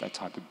approach that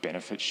type of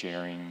benefit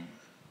sharing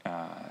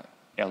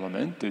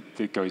element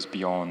that goes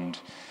beyond,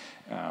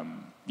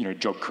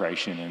 job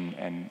creation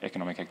and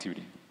economic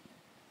activity?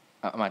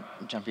 I might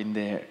jump in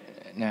there,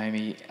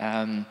 Naomi.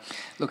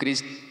 Look, it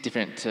is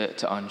different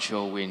to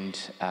onshore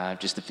wind.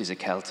 Just the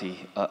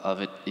physicality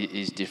of it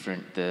is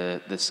different.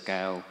 The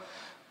scale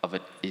of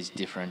it is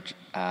different.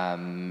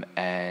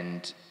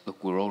 And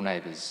look, we're all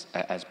neighbours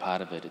as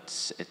part of it.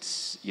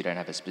 It's you don't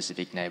have a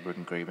specific neighbourhood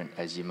agreement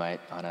as you might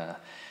on a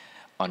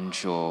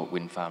onshore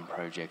wind farm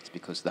project,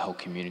 because the whole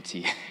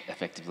community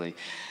effectively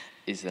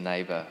is the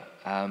neighbour.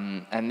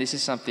 And this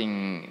is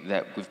something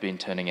that we've been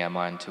turning our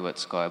mind to at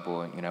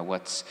Skyborn.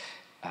 What's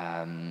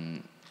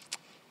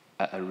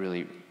a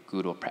really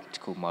good or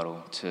practical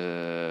model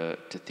to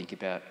think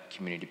about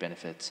community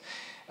benefits.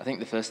 I think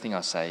the first thing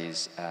I'll say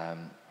is,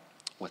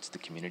 what's the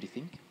community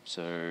think?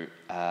 So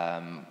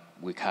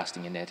we're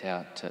casting a net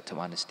out to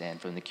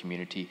understand from the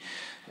community,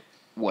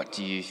 what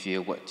do you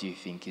feel, what do you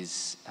think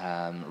is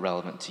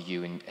relevant to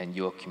you and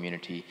your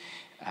community,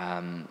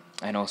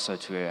 and also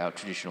to our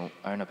traditional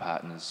owner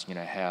partners,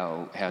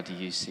 how do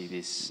you see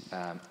this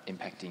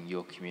impacting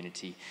your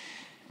community?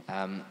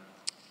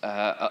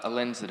 A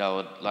lens that I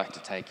would like to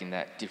take in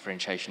that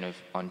differentiation of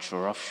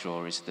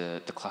onshore-offshore is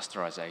the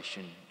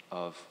clusterisation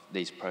of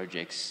these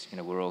projects.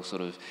 We're all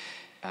sort of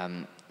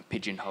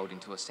pigeonholed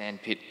into a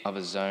sandpit of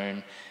a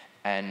zone,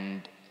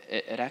 and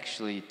it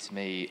actually, to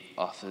me,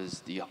 offers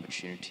the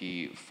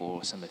opportunity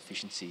for some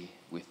efficiency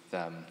with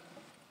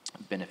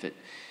benefit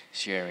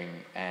sharing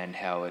and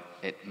how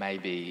it may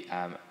be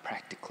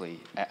practically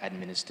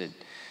administered.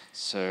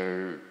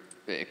 So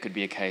it could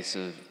be a case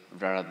of,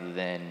 rather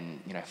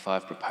than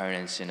 5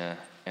 proponents in a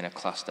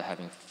cluster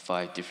having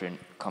 5 different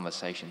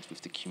conversations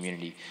with the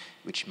community,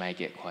 which may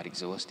get quite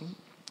exhausting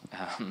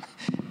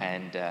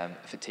and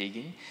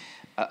fatiguing.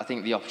 I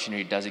think the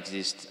opportunity does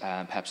exist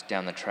perhaps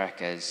down the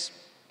track as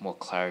more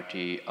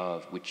clarity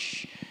of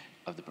which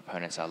of the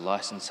proponents are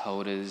licence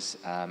holders,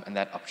 and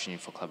that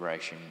opportunity for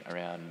collaboration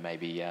around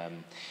maybe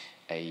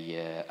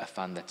a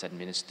fund that's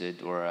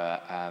administered or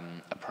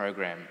a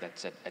program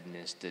that's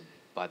administered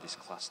by this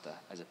cluster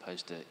as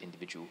opposed to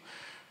individual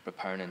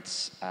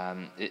proponents.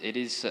 It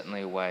is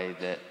certainly a way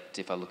that,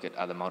 if I look at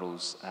other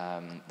models,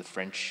 the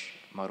French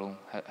model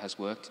has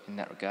worked in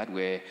that regard,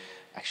 where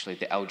actually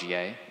the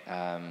LGA,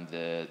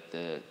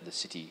 the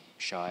city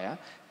shire,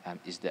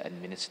 is the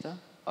administrator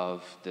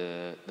of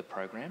the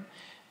program,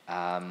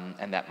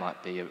 and that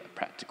might be a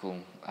practical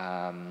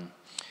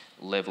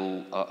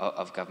level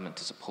of government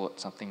to support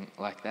something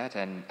like that,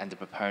 and the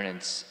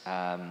proponents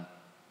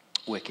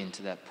work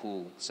into that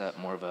pool, so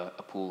more of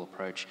a pool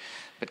approach.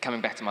 But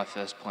coming back to my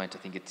first point, I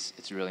think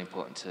it's really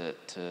important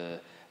to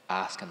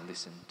ask and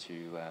listen to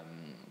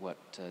what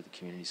the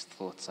community's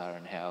thoughts are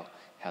and how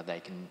they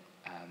can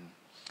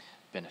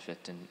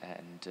benefit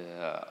and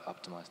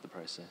optimise the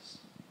process.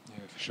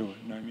 Yeah, for sure.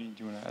 Naomi,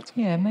 do you want to add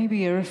something? Yeah,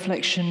 maybe a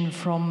reflection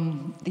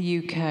from the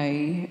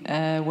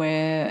UK,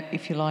 where,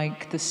 if you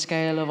like, the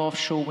scale of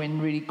offshore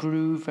wind really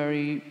grew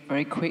very,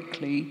 very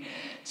quickly.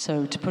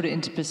 So to put it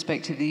into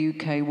perspective, the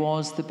UK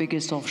was the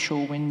biggest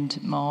offshore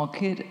wind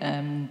market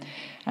and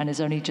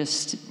has only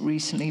just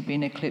recently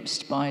been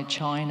eclipsed by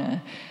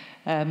China.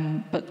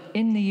 But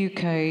in the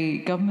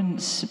UK,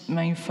 government's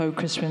main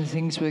focus when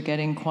things were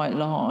getting quite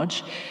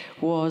large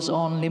was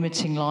on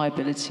limiting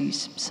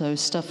liabilities. So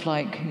stuff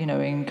like,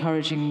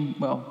 encouraging,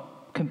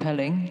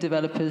 compelling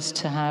developers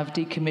to have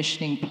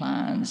decommissioning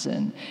plans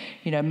and,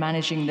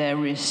 managing their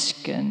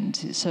risk. And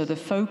so the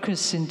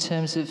focus in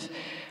terms of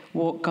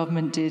what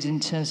government did in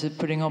terms of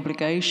putting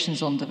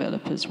obligations on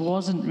developers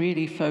wasn't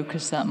really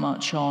focused that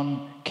much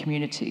on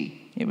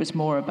community. It was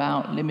more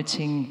about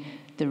limiting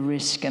the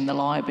risk and the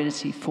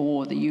liability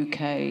for the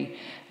UK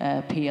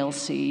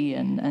PLC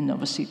and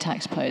obviously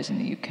taxpayers in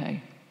the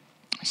UK.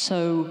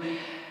 So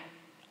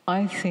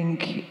I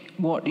think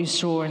what you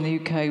saw in the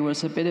UK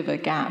was a bit of a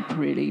gap,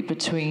 really,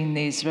 between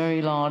these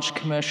very large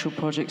commercial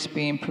projects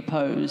being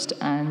proposed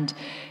and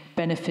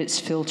benefits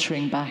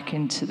filtering back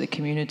into the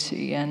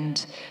community.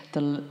 And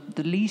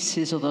the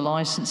leases or the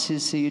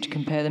licenses that you'd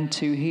compare them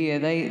to here,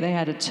 they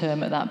had a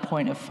term at that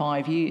point of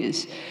 5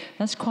 years.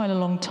 That's quite a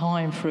long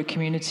time for a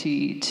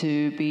community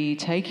to be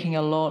taking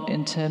a lot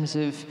in terms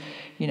of,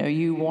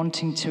 you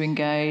wanting to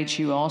engage,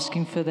 you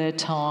asking for their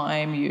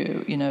time,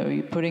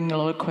 you're putting a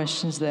lot of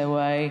questions their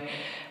way,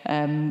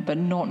 but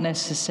not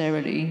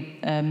necessarily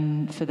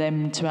for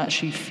them to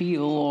actually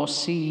feel or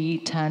see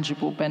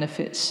tangible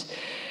benefits.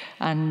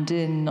 And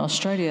in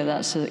Australia,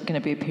 that's going to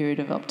be a period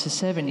of up to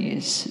 7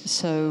 years.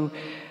 So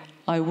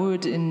I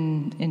would,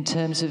 in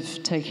terms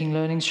of taking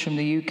learnings from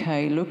the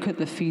UK, look at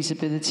the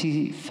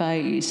feasibility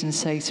phase and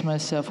say to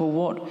myself,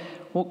 well,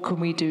 what can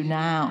we do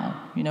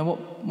now?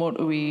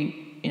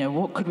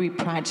 What could we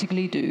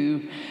practically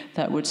do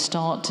that would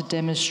start to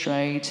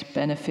demonstrate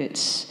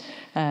benefits?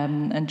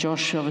 And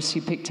Josh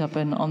obviously picked up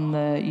on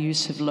the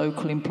use of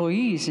local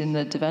employees in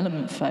the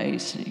development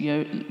phase,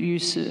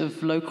 use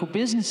of local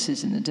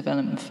businesses in the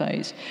development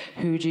phase.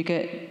 Who do you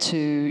get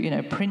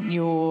to, print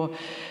your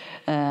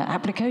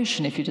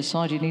application if you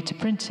decide you need to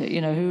print it?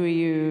 Who are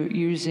you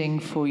using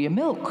for your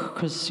milk?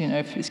 Because,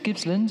 if it's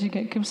Gippsland, you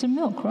get Gippsland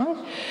milk, right?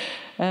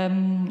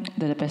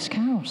 They're the best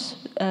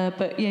cows.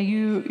 But yeah,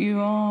 you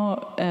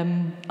are,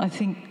 I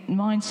think,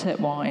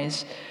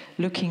 mindset-wise,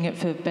 looking at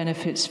for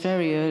benefits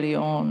very early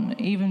on,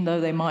 even though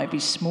they might be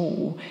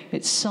small.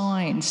 It's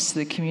signs to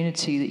the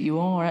community that you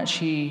are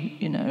actually,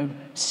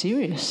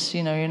 serious.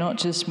 You're not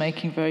just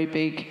making very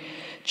big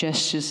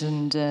gestures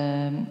and,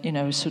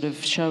 sort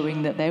of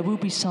showing that there will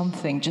be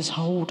something. Just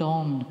hold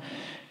on.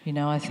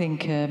 I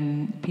think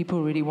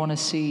people really want to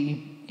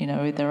see,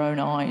 with their own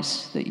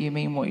eyes that you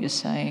mean what you're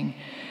saying.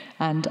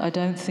 And I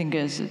don't think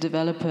as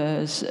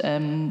developers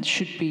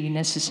should be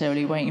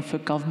necessarily waiting for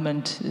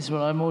government, is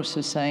what I'm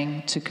also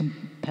saying, to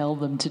compel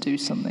them to do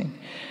something.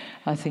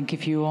 I think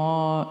if you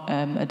are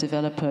a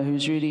developer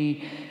who's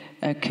really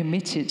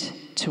committed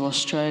to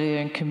Australia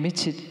and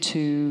committed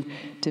to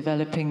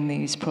developing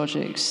these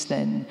projects,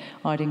 then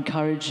I'd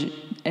encourage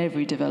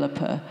every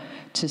developer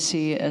to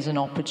see it as an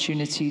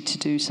opportunity to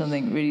do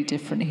something really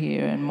different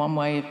here. And one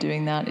way of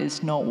doing that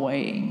is not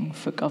waiting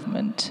for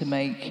government to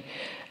make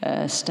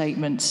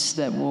statements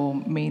that will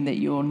mean that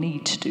you'll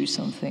need to do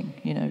something.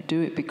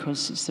 Do it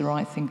because it's the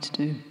right thing to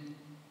do.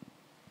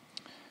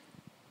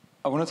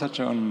 I want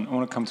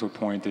to come to a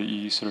point that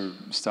you sort of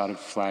started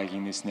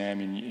flagging this,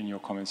 Nam, in your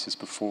comments just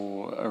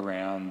before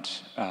around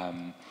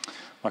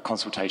like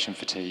consultation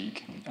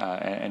fatigue,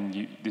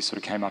 and this sort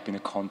of came up in the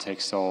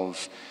context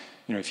of,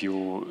 if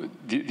you're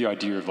the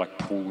idea of like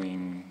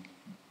pooling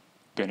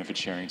benefit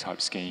sharing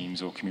type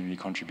schemes or community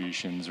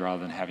contributions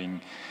rather than having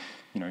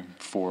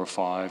 4 or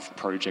 5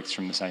 projects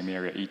from the same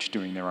area, each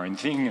doing their own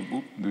thing,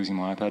 and losing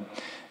my iPad,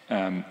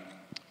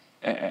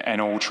 and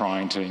all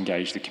trying to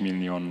engage the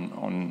community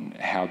on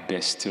how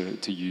best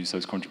to use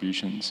those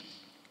contributions.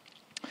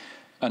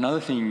 Another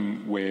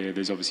thing where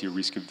there's obviously a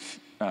risk of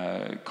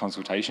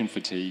consultation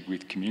fatigue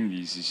with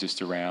communities is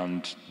just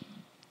around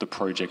the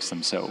projects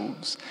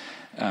themselves.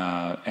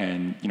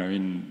 And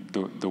in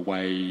the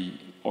way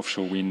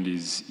offshore wind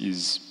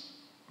is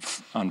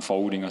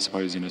unfolding, I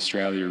suppose, in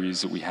Australia,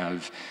 is that we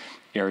have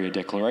area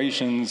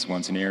declarations.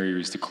 Once an area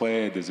is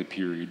declared, there's a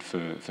period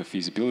for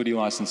feasibility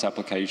license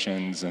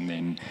applications, and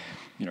then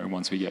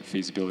once we get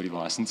feasibility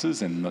licenses,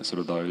 then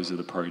those are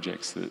the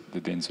projects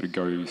that then sort of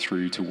go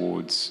through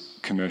towards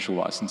commercial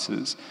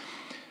licenses.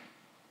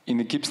 In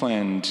the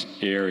Gippsland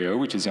area,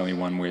 which is the only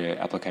one where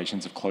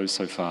applications have closed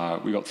so far,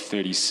 we got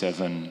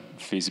 37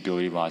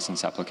 feasibility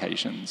license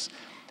applications.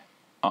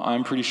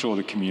 I'm pretty sure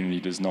the community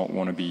does not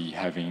want to be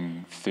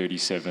having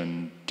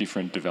 37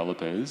 different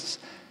developers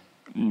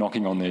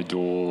knocking on their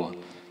door,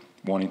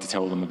 wanting to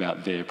tell them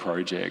about their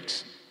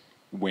project,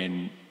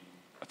 when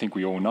I think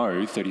we all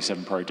know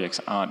 37 projects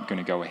aren't going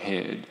to go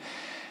ahead.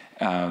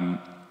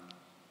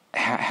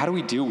 How do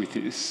we deal with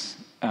this?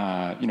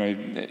 I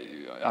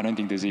don't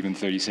think there's even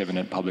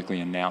 37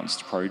 publicly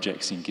announced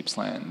projects in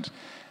Gippsland.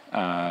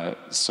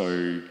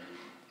 So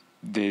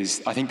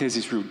I think there's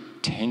this real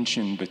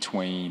tension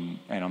between,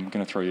 and I'm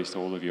going to throw this to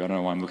all of you, I don't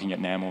know why I'm looking at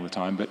Nam all the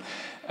time, but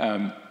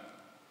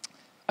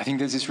I think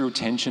there's this real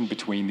tension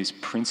between this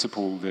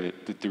principle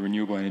that the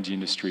renewable energy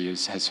industry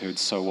has heard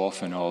so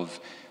often of,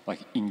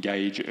 like,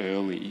 engage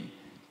early,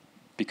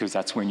 because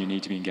that's when you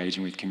need to be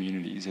engaging with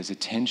communities. There's a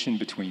tension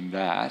between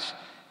that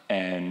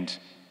and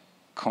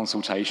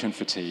consultation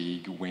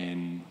fatigue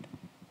when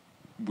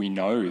we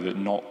know that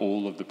not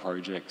all of the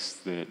projects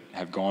that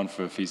have gone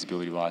for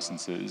feasibility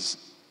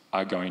licenses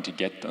are going to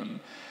get them.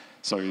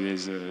 So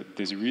there's a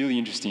really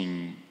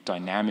interesting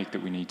dynamic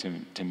that we need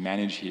to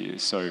manage here.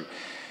 So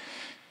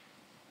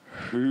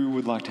who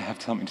would like to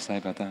have something to say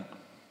about that?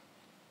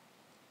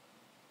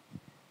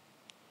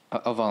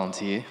 I'll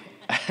volunteer.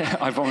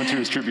 I volunteer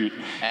as tribute.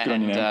 Good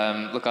on you,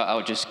 Nam. Look,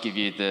 I'll just give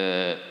you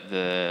the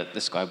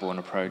Skyborn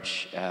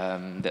approach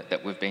that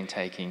we've been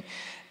taking,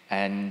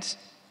 and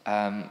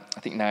I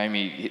think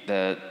Naomi hit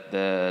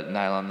the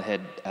nail on the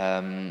head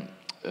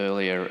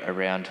earlier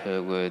around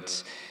her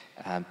words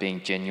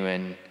being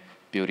genuine,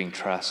 building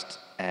trust,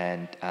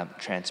 and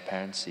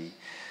transparency.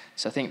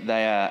 So I think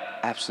they are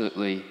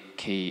absolutely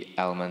key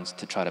elements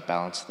to try to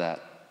balance that,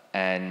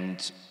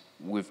 and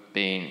we've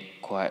been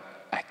quite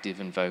active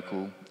and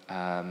vocal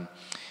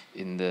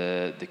in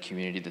the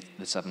community,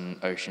 the Southern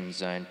Ocean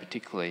Zone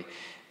particularly.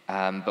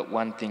 But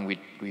one thing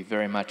we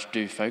very much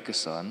do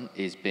focus on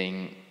is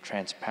being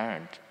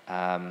transparent.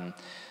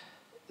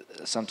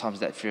 Sometimes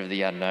that fear of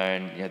the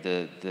unknown,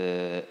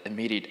 the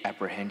immediate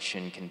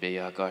apprehension can be,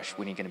 oh gosh,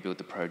 when are you going to build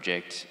the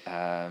project?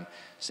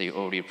 So you're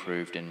already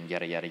approved and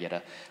yada, yada,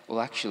 yada.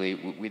 Well, actually,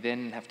 we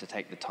then have to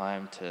take the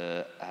time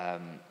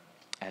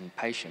and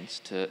patience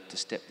to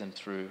step them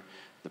through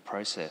the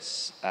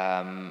process.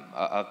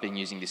 I've been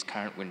using this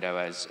current window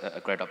as a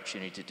great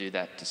opportunity to do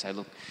that, to say,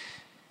 look,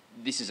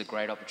 this is a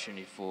great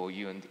opportunity for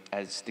you and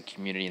as the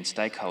community and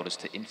stakeholders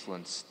to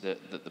influence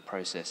the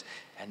process.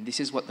 And this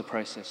is what the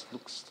process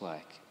looks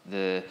like.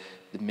 The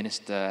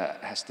minister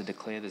has to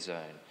declare the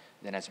zone.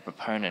 Then as a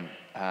proponent,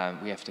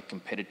 we have to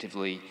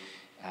competitively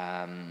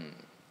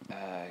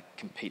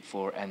compete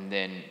for and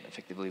then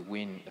effectively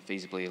win a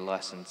feasibility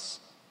license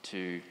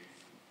to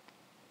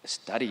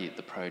study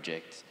the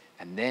project.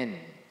 And then,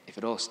 if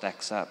it all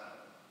stacks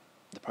up,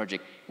 the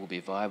project will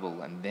be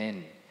viable, and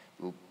then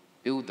we'll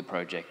build the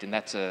project. And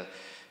that's a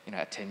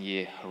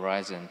 10-year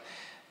horizon.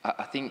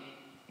 I think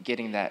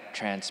getting that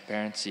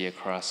transparency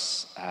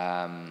across,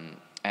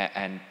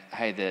 and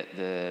hey,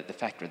 the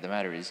fact of the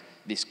matter is,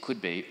 this could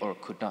be or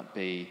it could not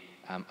be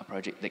a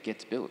project that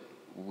gets built.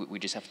 We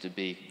just have to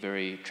be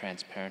very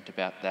transparent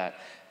about that,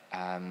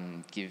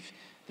 give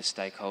the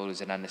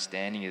stakeholders an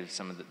understanding of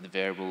some of the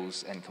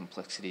variables and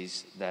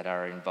complexities that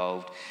are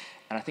involved.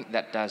 And I think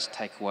that does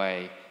take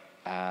away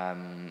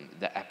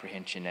the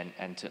apprehension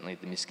and certainly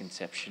the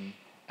misconception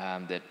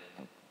that,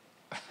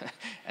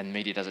 and the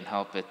media doesn't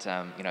help, but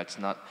it's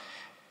not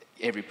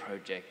every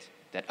project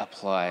that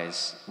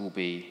applies will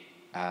be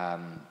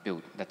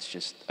built. That's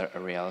just a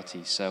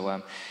reality. So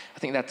I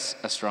think that's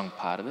a strong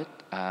part of it,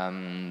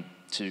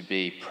 to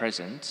be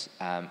present,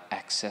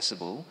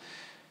 accessible,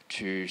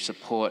 to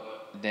support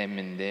them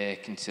in their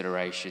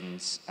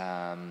considerations,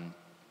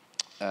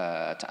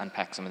 to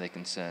unpack some of their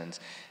concerns,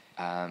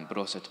 but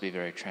also to be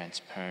very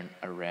transparent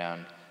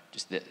around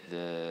just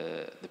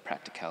the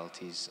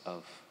practicalities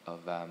of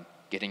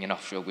getting an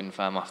offshore wind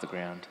farm off the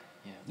ground.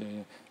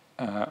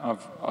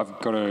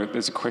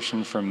 There's a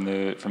question from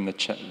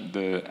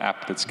the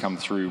app that's come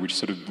through, which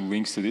sort of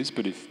links to this.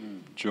 But if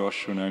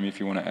Josh or Naomi, if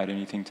you want to add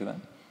anything to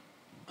that,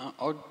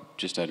 I'll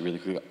just add really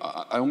quickly.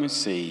 I almost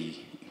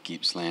see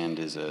Gippsland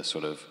as a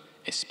sort of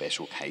a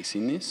special case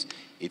in this.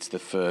 It's the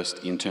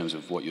first, in terms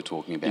of what you're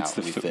talking about.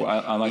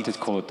 I like to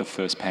call it the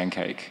first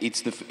pancake.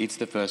 It's the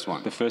first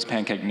one. The first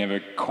pancake never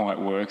quite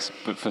works,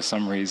 but for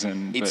some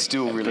reason... It's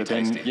still really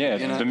tasty.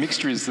 The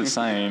mixture is the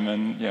same,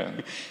 and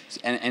yeah.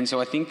 And so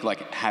I think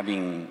like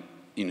having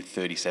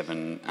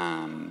 37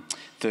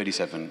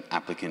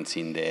 applicants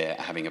in there,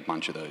 having a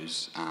bunch of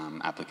those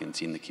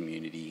applicants in the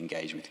community,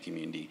 engaging with the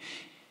community,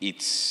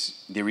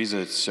 there is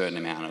a certain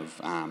amount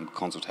of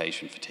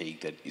consultation fatigue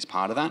that is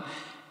part of that.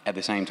 At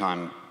the same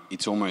time,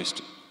 it's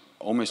almost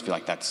feel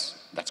like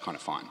that's kind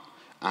of fine.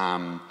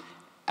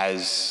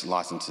 As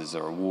licenses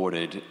are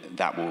awarded,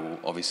 that will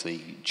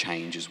obviously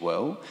change as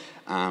well.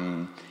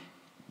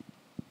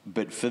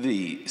 But for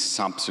the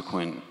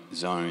subsequent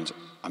zones,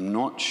 I'm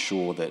not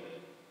sure that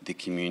the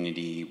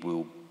community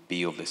will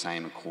be of the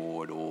same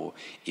accord, or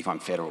if I'm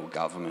federal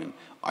government,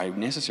 I don't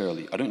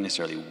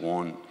necessarily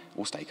want,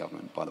 or state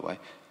government, by the way,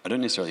 I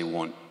don't necessarily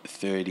want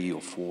 30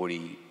 or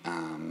 40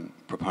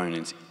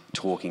 proponents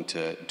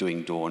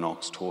doing door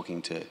knocks,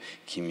 talking to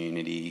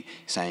community,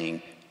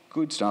 saying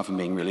good stuff and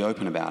being really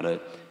open about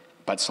it,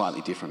 but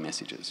slightly different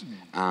messages.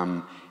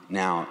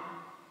 Now,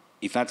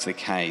 if that's the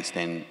case,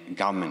 then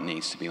government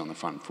needs to be on the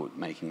front foot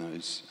making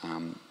those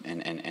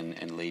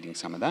and leading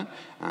some of that.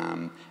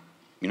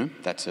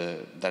 That's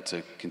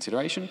a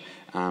consideration.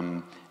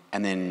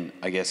 And then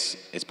I guess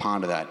as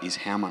part of that is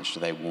how much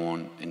do they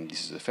want, and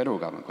this is a federal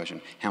government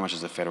question, how much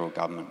does the federal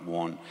government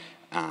want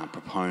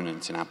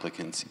proponents and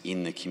applicants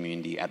in the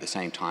community at the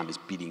same time as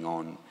bidding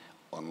on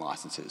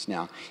licenses?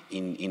 Now,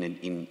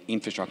 in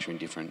infrastructure in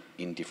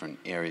different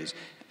areas,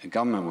 the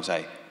government will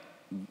say,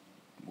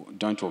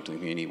 don't talk to the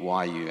community.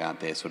 Why are you out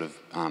there sort of,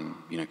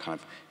 you know, kind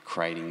of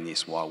creating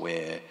this while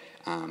we're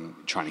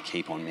trying to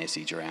keep on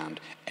message around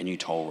a new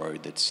toll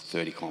road that's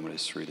 30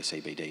 kilometres through the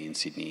CBD in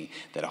Sydney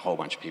that a whole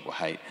bunch of people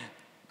hate?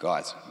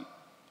 Guys,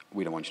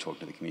 we don't want you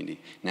talking to the community.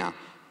 Now,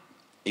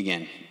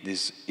 again,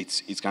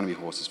 it's going to be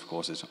horses for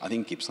courses. I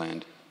think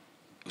Gippsland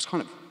was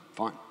kind of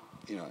fine.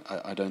 You know,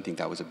 I don't think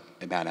that was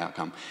a bad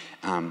outcome.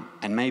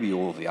 And maybe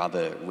all of the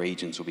other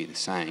regions will be the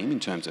same in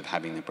terms of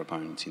having the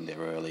proponents in there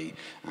early,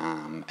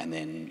 and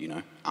then, you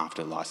know,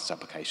 after licence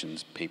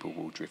applications, people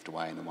will drift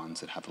away, and the ones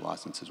that have the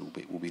licences will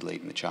be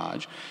leading the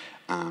charge.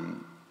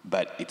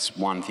 But it's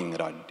one thing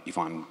that if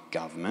I'm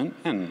government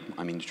and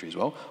I'm industry as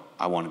well,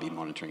 I want to be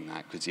monitoring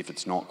that, because if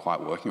it's not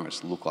quite working or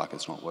it's look like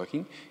it's not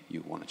working,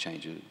 you want to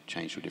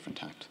change to a different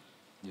tact.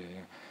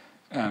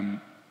 Yeah.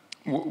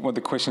 Well, the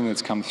question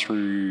that's come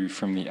through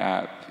from the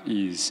app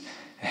is,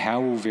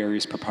 how will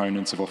various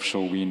proponents of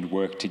offshore wind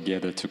work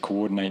together to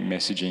coordinate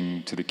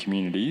messaging to the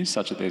community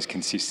such that there's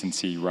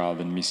consistency rather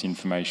than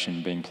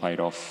misinformation being played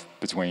off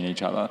between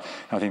each other?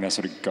 And I think that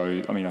sort of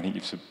goes, I mean, I think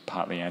you've sort of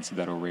partly answered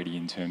that already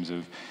in terms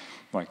of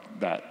like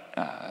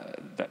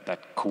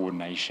that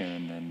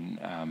coordination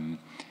and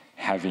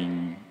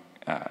having,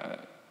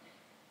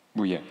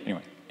 well, yeah,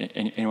 anyway,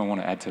 anyone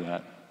want to add to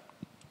that?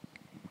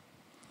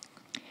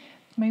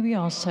 Maybe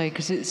I'll say,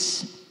 because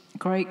it's a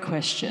great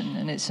question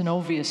and it's an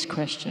obvious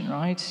question,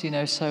 right? You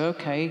know, so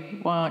okay,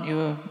 why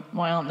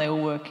aren't they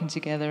all working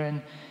together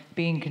and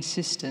being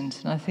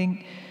consistent? And I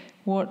think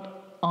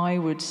what I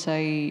would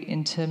say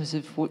in terms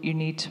of what you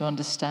need to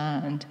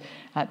understand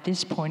at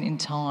this point in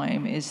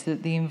time is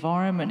that the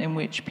environment in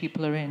which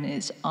people are in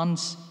is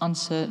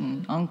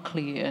uncertain,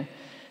 unclear.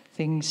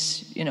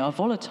 Things, you know, are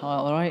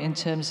volatile, right? In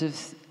terms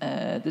of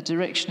the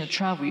direction of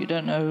travel, you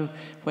don't know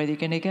whether you're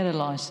going to get a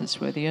license,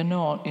 whether you're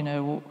not. You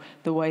know,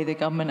 the way the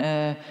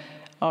government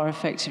are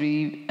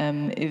effectively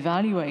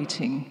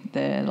evaluating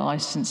their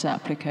license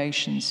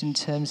applications in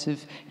terms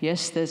of,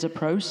 yes, there's a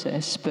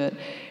process, but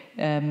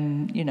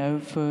you know,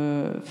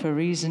 for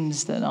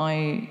reasons that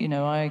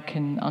I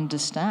can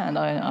understand,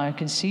 I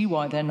can see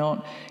why they're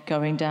not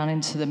going down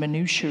into the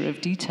minutiae of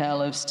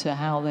detail as to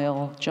how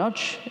they'll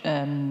judge,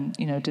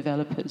 you know,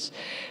 developers.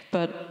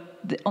 But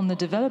on the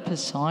developer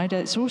side,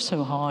 it's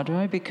also hard,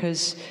 right?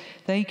 Because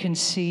they can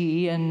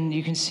see, and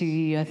you can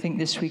see, I think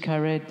this week I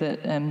read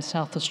that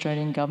South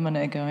Australian government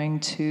are going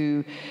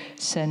to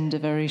send a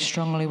very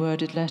strongly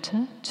worded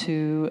letter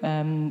to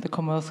the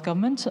Commonwealth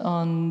government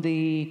on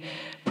the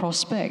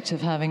prospect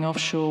of having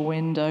offshore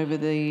wind over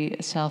the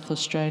South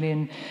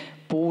Australian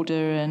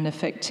border and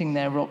affecting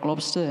their rock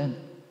lobster,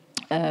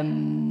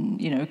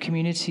 you know,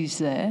 communities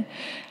there.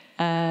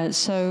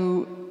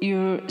 So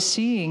you're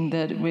seeing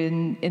that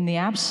in the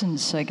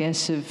absence, I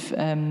guess, of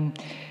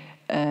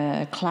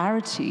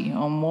clarity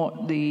on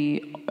what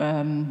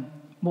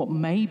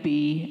may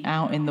be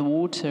out in the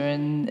water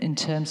and in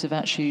terms of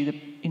actually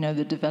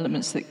the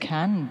developments that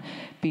can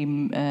be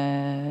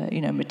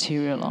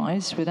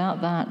materialised.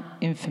 Without that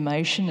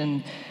information,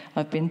 and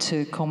I've been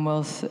to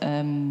Commonwealth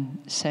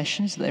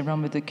sessions that they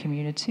run with the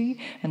community,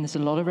 and there's a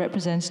lot of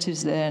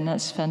representatives there, and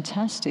that's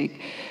fantastic.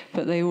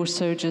 But they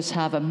also just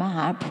have a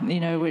map,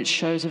 which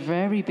shows a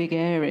very big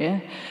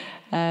area.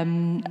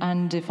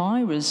 And if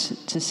I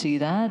was to see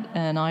that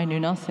and I knew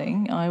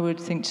nothing, I would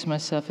think to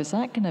myself, is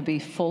that going to be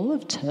full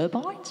of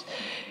turbines?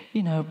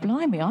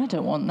 Blimey, I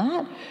don't want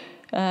that.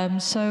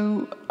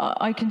 So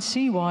I can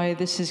see why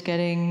this is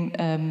getting,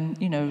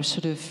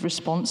 sort of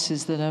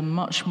responses that are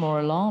much more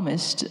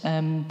alarmist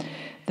than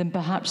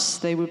perhaps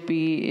they would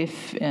be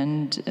if,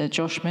 and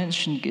Josh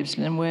mentioned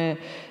Gippsland, where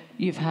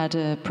you've had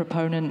a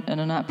proponent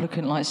and an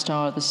applicant like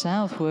Star of the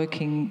South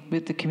working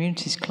with the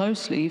communities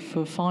closely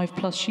for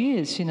 5+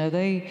 years.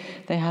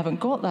 They haven't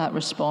got that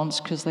response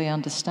because they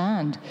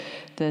understand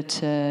that,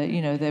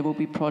 there will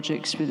be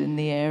projects within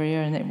the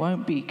area and it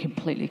won't be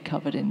completely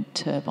covered in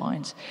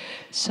turbines.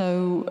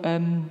 So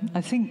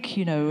I think,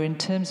 in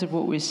terms of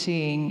what we're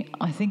seeing,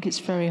 I think it's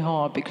very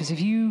hard, because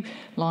if you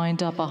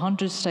lined up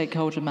 100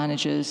 stakeholder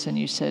managers and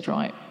you said,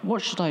 right,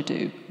 what should I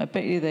do? I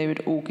bet you they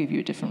would all give you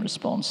a different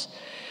response.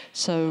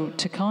 So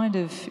to kind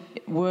of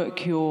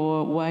work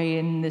your way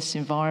in this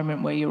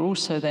environment where you're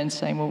also then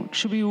saying, well,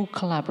 should we all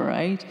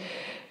collaborate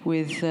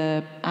with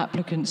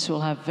applicants who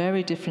will have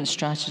very different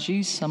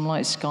strategies? Some,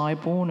 like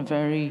Skyborn, are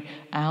very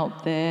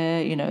out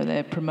there,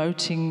 they're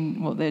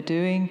promoting what they're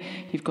doing.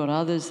 You've got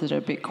others that are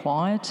a bit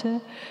quieter,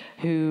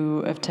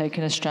 who have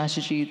taken a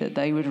strategy that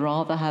they would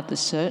rather have the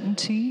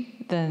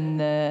certainty than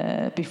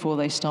before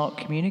they start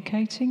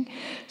communicating.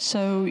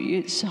 So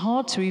it's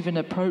hard to even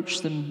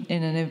approach them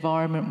in an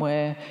environment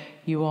where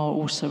you are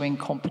also in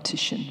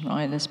competition,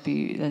 right? Let's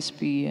be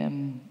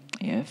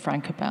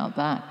frank about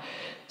that.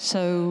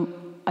 So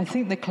I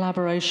think the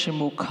collaboration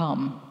will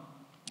come,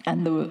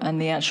 and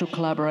the actual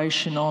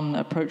collaboration on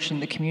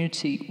approaching the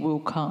community will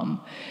come.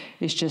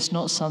 It's just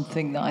not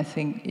something that I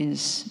think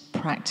is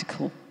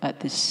practical at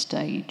this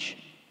stage.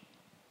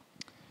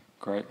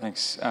 Great,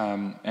 thanks.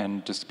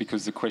 And just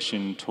because the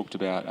question talked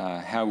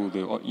about how will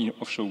the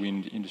offshore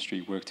wind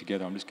industry work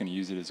together, I'm just going to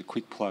use it as a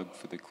quick plug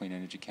for the Clean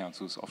Energy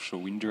Council's Offshore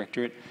Wind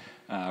Directorate.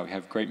 We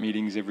have great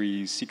meetings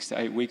every 6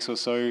 to 8 weeks or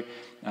so.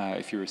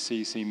 If you're a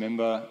CEC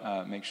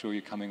member, make sure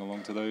you're coming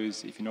along to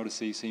those. If you're not a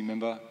CEC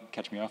member,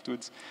 catch me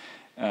afterwards.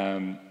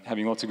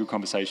 Having lots of good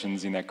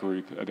conversations in that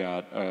group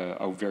about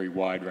a very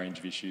wide range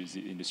of issues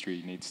the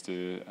industry needs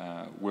to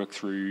work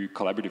through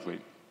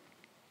collaboratively.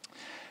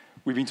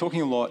 We've been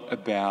talking a lot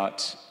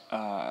about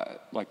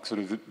like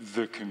sort of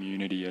the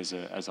community as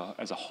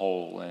a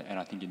whole, and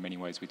I think in many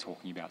ways we're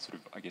talking about sort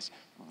of, I guess,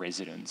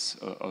 residents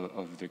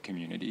of the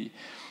community.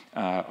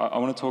 I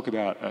want to talk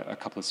about a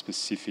couple of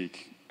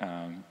specific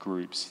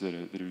groups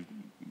that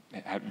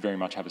very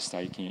much have a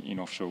stake in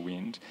offshore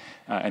wind.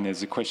 And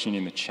there's a question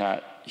in the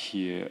chat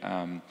here.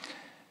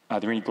 Are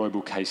there any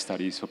global case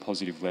studies for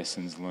positive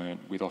lessons learned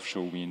with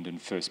offshore wind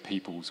and First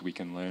Peoples we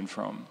can learn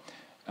from?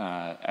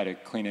 At a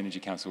Clean Energy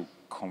Council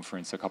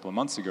conference a couple of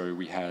months ago,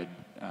 we had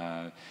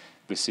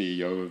the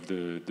CEO of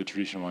the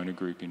traditional owner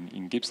group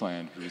in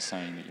Gippsland who was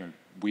saying that,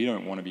 we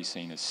don't want to be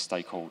seen as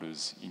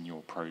stakeholders in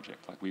your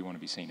project. Like, we want to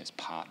be seen as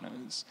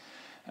partners,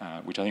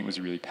 which I think was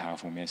a really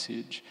powerful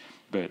message.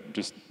 But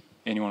just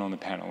anyone on the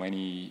panel,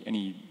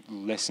 any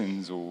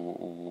lessons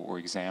or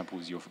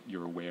examples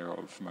you're aware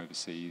of from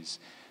overseas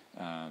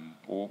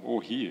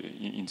or here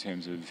in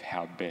terms of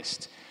how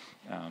best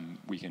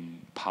we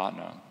can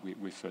partner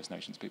with First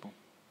Nations people?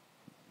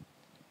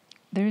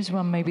 There is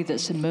one maybe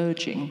that's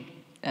emerging,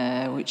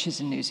 which is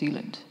in New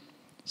Zealand.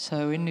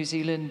 So in New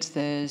Zealand,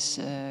 there's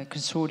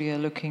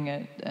consortia looking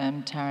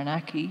at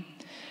Taranaki,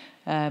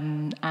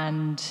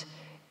 and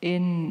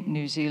in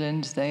New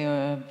Zealand, they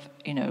are,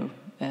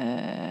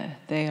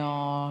 they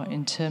are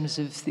in terms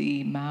of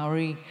the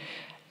Maori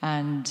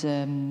and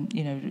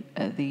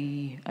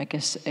the, I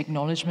guess,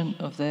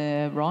 acknowledgement of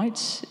their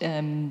rights.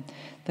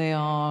 They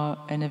are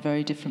in a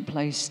very different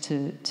place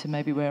to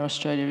maybe where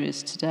Australia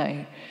is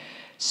today.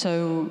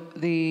 So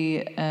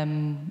the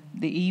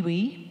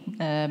iwi,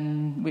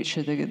 which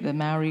are the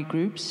Maori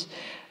groups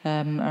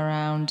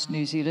around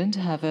New Zealand,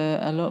 have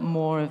a lot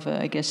more of,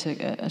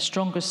 a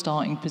stronger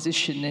starting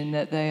position in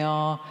that they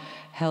are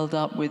held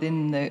up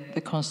within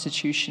the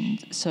Constitution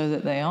so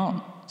that they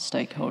aren't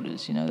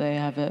stakeholders. They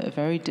have a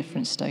very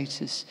different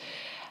status.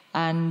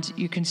 And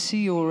you can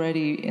see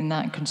already in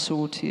that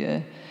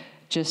consortia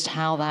just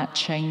how that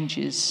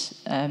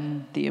changes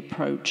the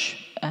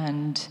approach.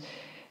 And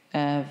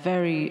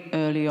very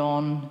early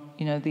on,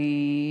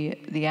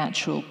 the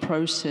actual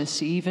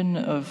process, even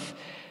of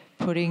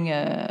putting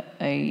a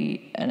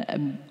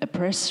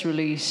press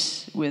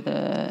release with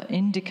an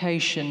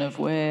indication of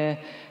where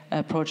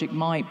a project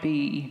might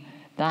be,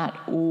 that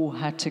all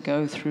had to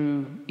go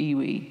through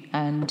iwi.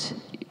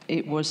 And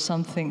it was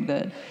something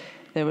that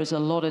there was a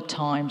lot of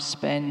time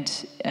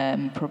spent,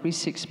 probably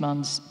 6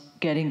 months,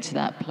 getting to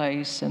that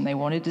place, and they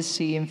wanted to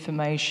see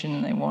information,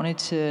 and they wanted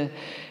to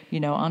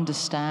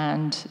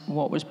understand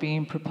what was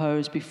being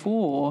proposed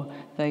before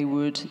they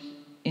would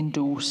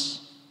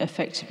endorse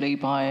effectively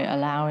by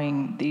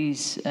allowing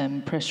these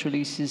press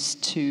releases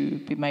to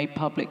be made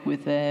public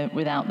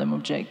without them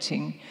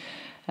objecting.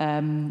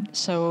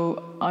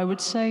 So I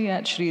would say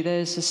actually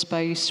there's a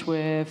space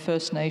where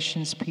First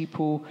Nations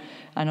people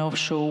and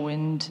offshore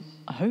wind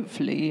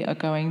hopefully are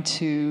going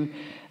to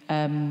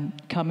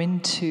come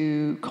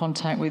into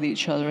contact with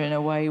each other in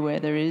a way where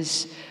there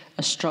is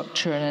a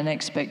structure and an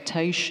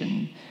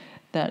expectation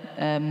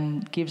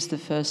that gives the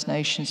First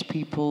Nations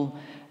people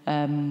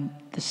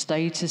the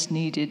status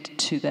needed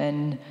to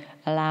then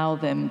allow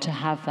them to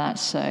have that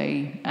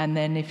say. And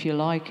then, if you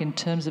like, in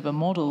terms of a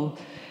model,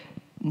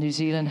 New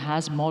Zealand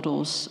has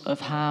models of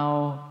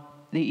how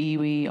the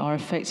iwi are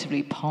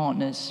effectively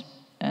partners,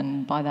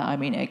 and by that I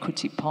mean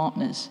equity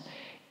partners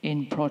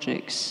in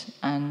projects.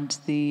 And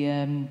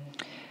the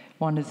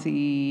one of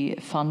the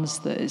funds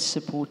that is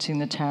supporting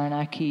the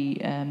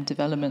Taranaki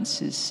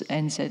developments is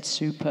NZ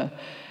Super,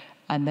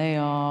 and they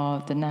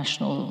are the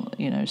national,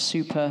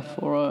 super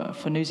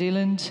for New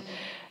Zealand,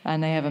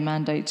 and they have a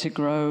mandate to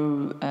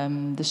grow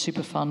the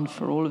super fund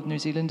for all of New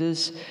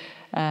Zealanders,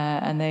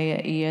 and their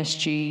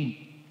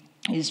ESG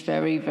is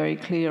very, very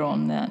clear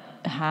on that,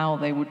 how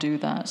they will do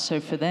that. So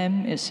for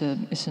them, it's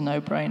a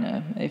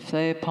no-brainer. If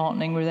they're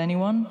partnering with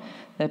anyone,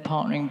 they're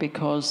partnering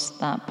because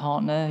that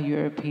partner,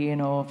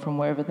 European or from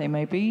wherever they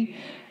may be,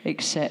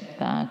 accept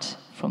that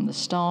from the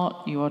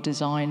start you are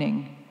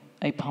designing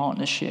a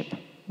partnership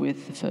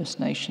with the First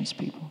Nations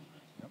people.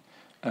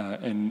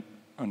 And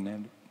on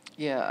Nand?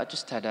 Yeah, I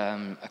just had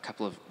a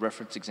couple of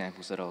reference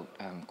examples that I'll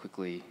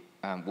quickly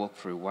walk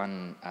through.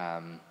 One,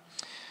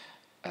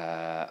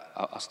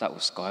 I'll start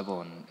with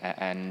Skyborn,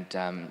 and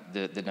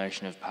the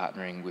notion of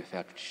partnering with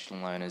our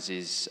traditional owners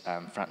is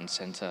front and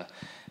centre.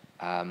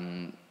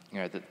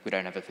 That we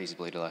don't have a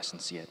feasibility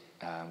licence yet.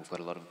 We've got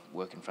a lot of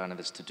work in front of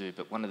us to do,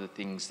 but one of the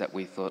things that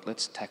we thought,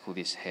 let's tackle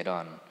this head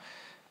on,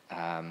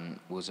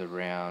 was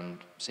around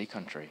sea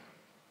country.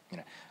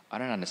 I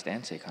don't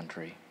understand sea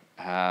country.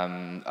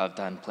 I've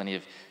done plenty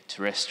of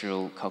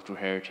terrestrial cultural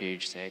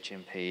heritage, say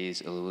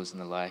HMPs, Ulus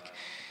and the like.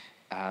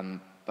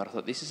 But I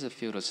thought this is a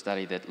field of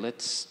study that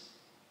let's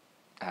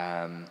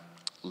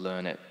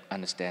learn it,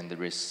 understand the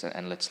risks,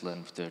 and let's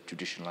learn with the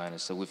traditional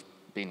owners. So we've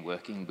been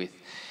working with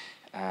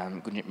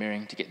Goodnyip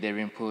Mirring to get their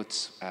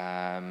inputs.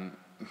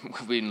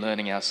 We've been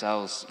learning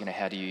ourselves,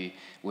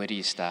 where do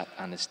you start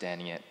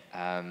understanding it?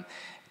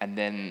 And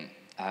then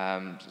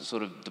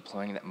sort of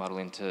deploying that model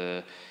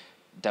into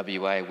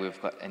WA.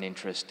 We've got an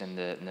interest in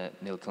the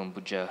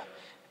Nilkilnbudja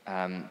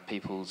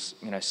peoples,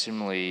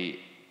 similarly,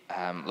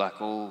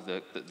 like all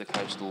the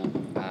coastal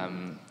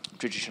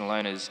traditional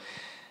owners,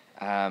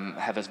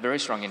 have a very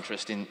strong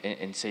interest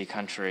in sea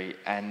country,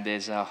 and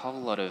there's a whole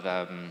lot of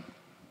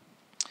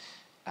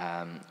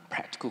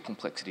practical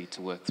complexity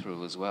to work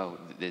through as well.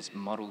 There's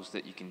models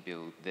that you can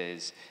build,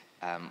 there's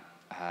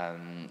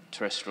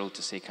terrestrial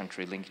to sea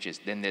country linkages,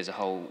 then there's a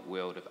whole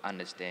world of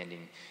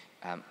understanding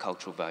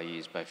cultural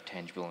values, both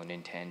tangible and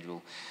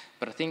intangible.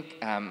 But I think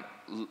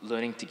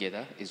learning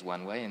together is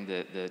one way, and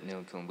the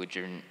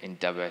Nilkilnbudja in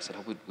WA said,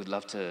 we'd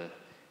love to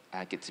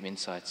get some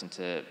insights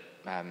into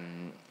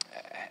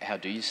how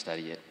do you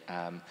study it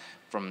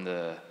from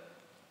the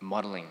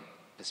modelling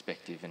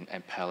perspective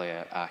and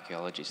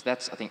paleoarchaeology. So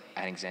that's, I think,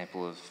 an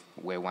example of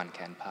where one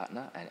can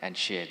partner and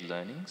shared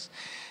learnings.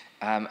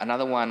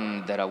 Another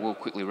one that I will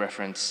quickly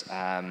reference,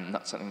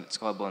 not something that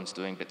Skyborne's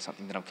doing, but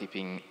something that I'm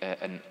keeping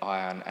an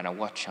eye on and a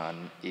watch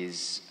on,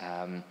 is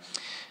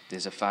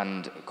there's a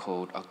fund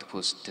called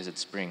Octopus Desert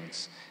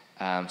Springs.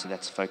 So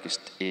that's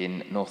focused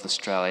in North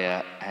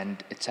Australia,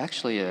 and it's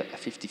actually a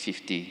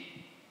 50-50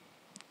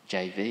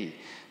 JV.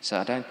 So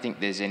I don't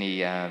think there's any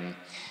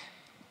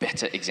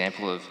better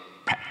example of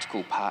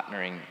practical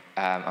partnering.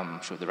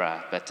 I'm sure there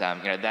are, but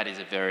that is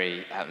a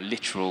very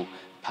literal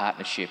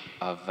partnership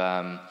of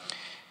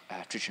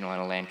traditional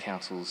owner land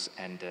councils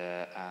and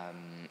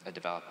a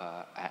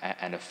developer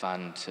and a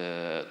fund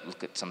to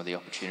look at some of the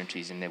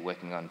opportunities, and they're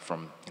working on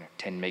from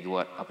 10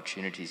 megawatt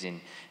opportunities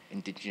in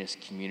Indigenous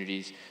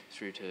communities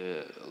through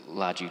to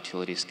large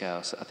utility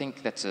scale. So I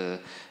think that's a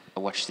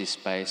watch this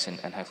space,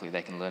 and hopefully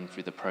they can learn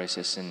through the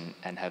process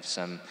and have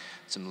some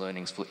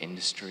learnings for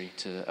industry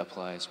to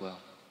apply as well,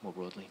 more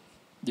broadly.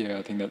 Yeah,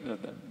 I think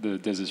that the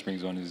Desert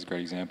Springs one is a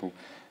great example.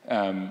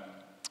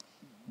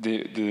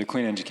 The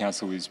Clean Energy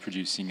Council is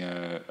producing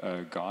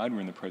a guide.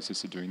 We're in the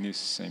process of doing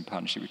this in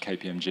partnership with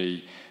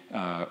KPMG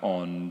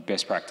on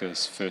best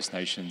practice First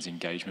Nations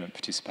engagement,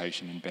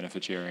 participation and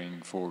benefit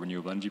sharing for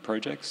renewable energy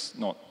projects,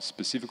 not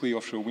specifically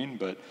offshore wind,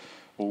 but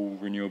all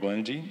renewable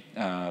energy.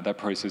 That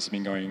process has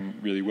been going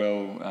really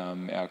well.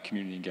 Our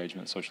community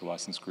engagement social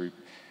license group,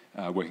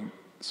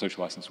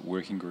 social license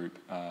working group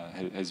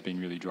has been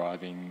really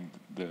driving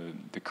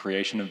the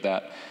creation of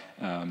that,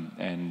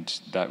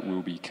 and that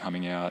will be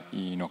coming out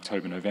in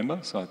October, November.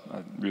 So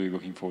I'm really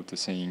looking forward to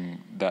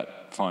seeing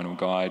that final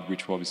guide,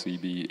 which will obviously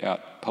be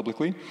out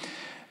publicly.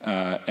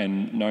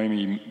 And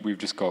Naomi, we've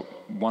just got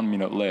 1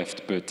 minute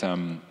left, but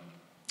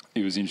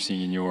it was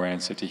interesting in your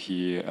answer to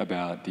hear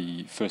about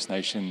the First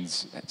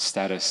Nations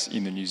status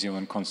in the New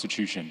Zealand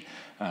Constitution.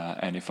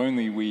 And if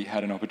only we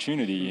had an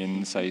opportunity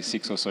in, say,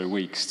 6 or so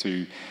weeks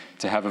to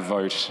have a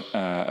vote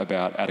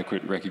about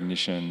adequate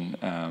recognition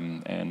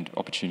and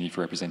opportunity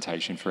for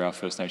representation for our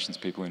First Nations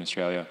people in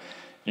Australia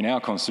in our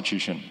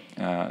Constitution.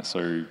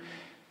 So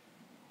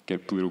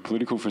get a little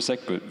political for a sec,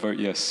 but vote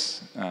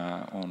yes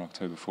on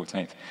October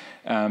 14th.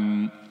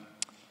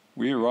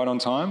 We're right on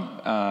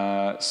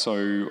time,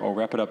 so I'll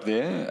wrap it up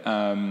there.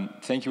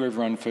 Thank you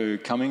everyone for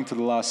coming to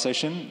the last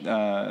session.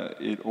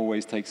 It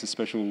always takes a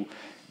special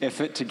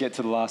effort to get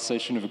to the last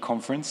session of a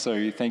conference,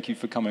 so thank you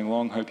for coming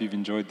along. Hope you've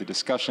enjoyed the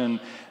discussion.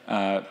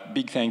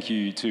 Big thank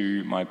you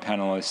to my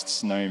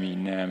panellists, Naomi,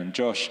 Nam and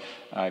Josh.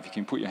 If you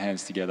can put your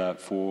hands together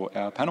for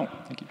our panel.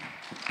 Thank you.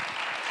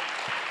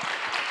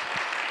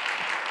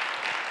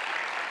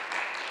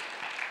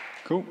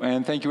 Cool,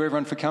 and thank you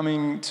everyone for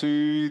coming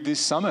to this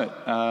summit.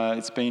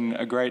 It's been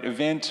a great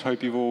event.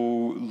 Hope you've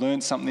all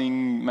learned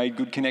something, made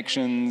good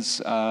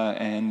connections,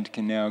 and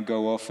can now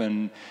go off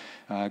and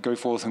go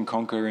forth and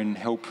conquer and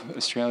help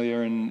Australia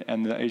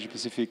and the Asia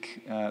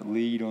Pacific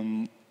lead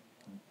on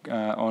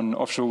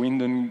offshore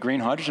wind and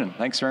green hydrogen.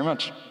 Thanks very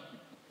much.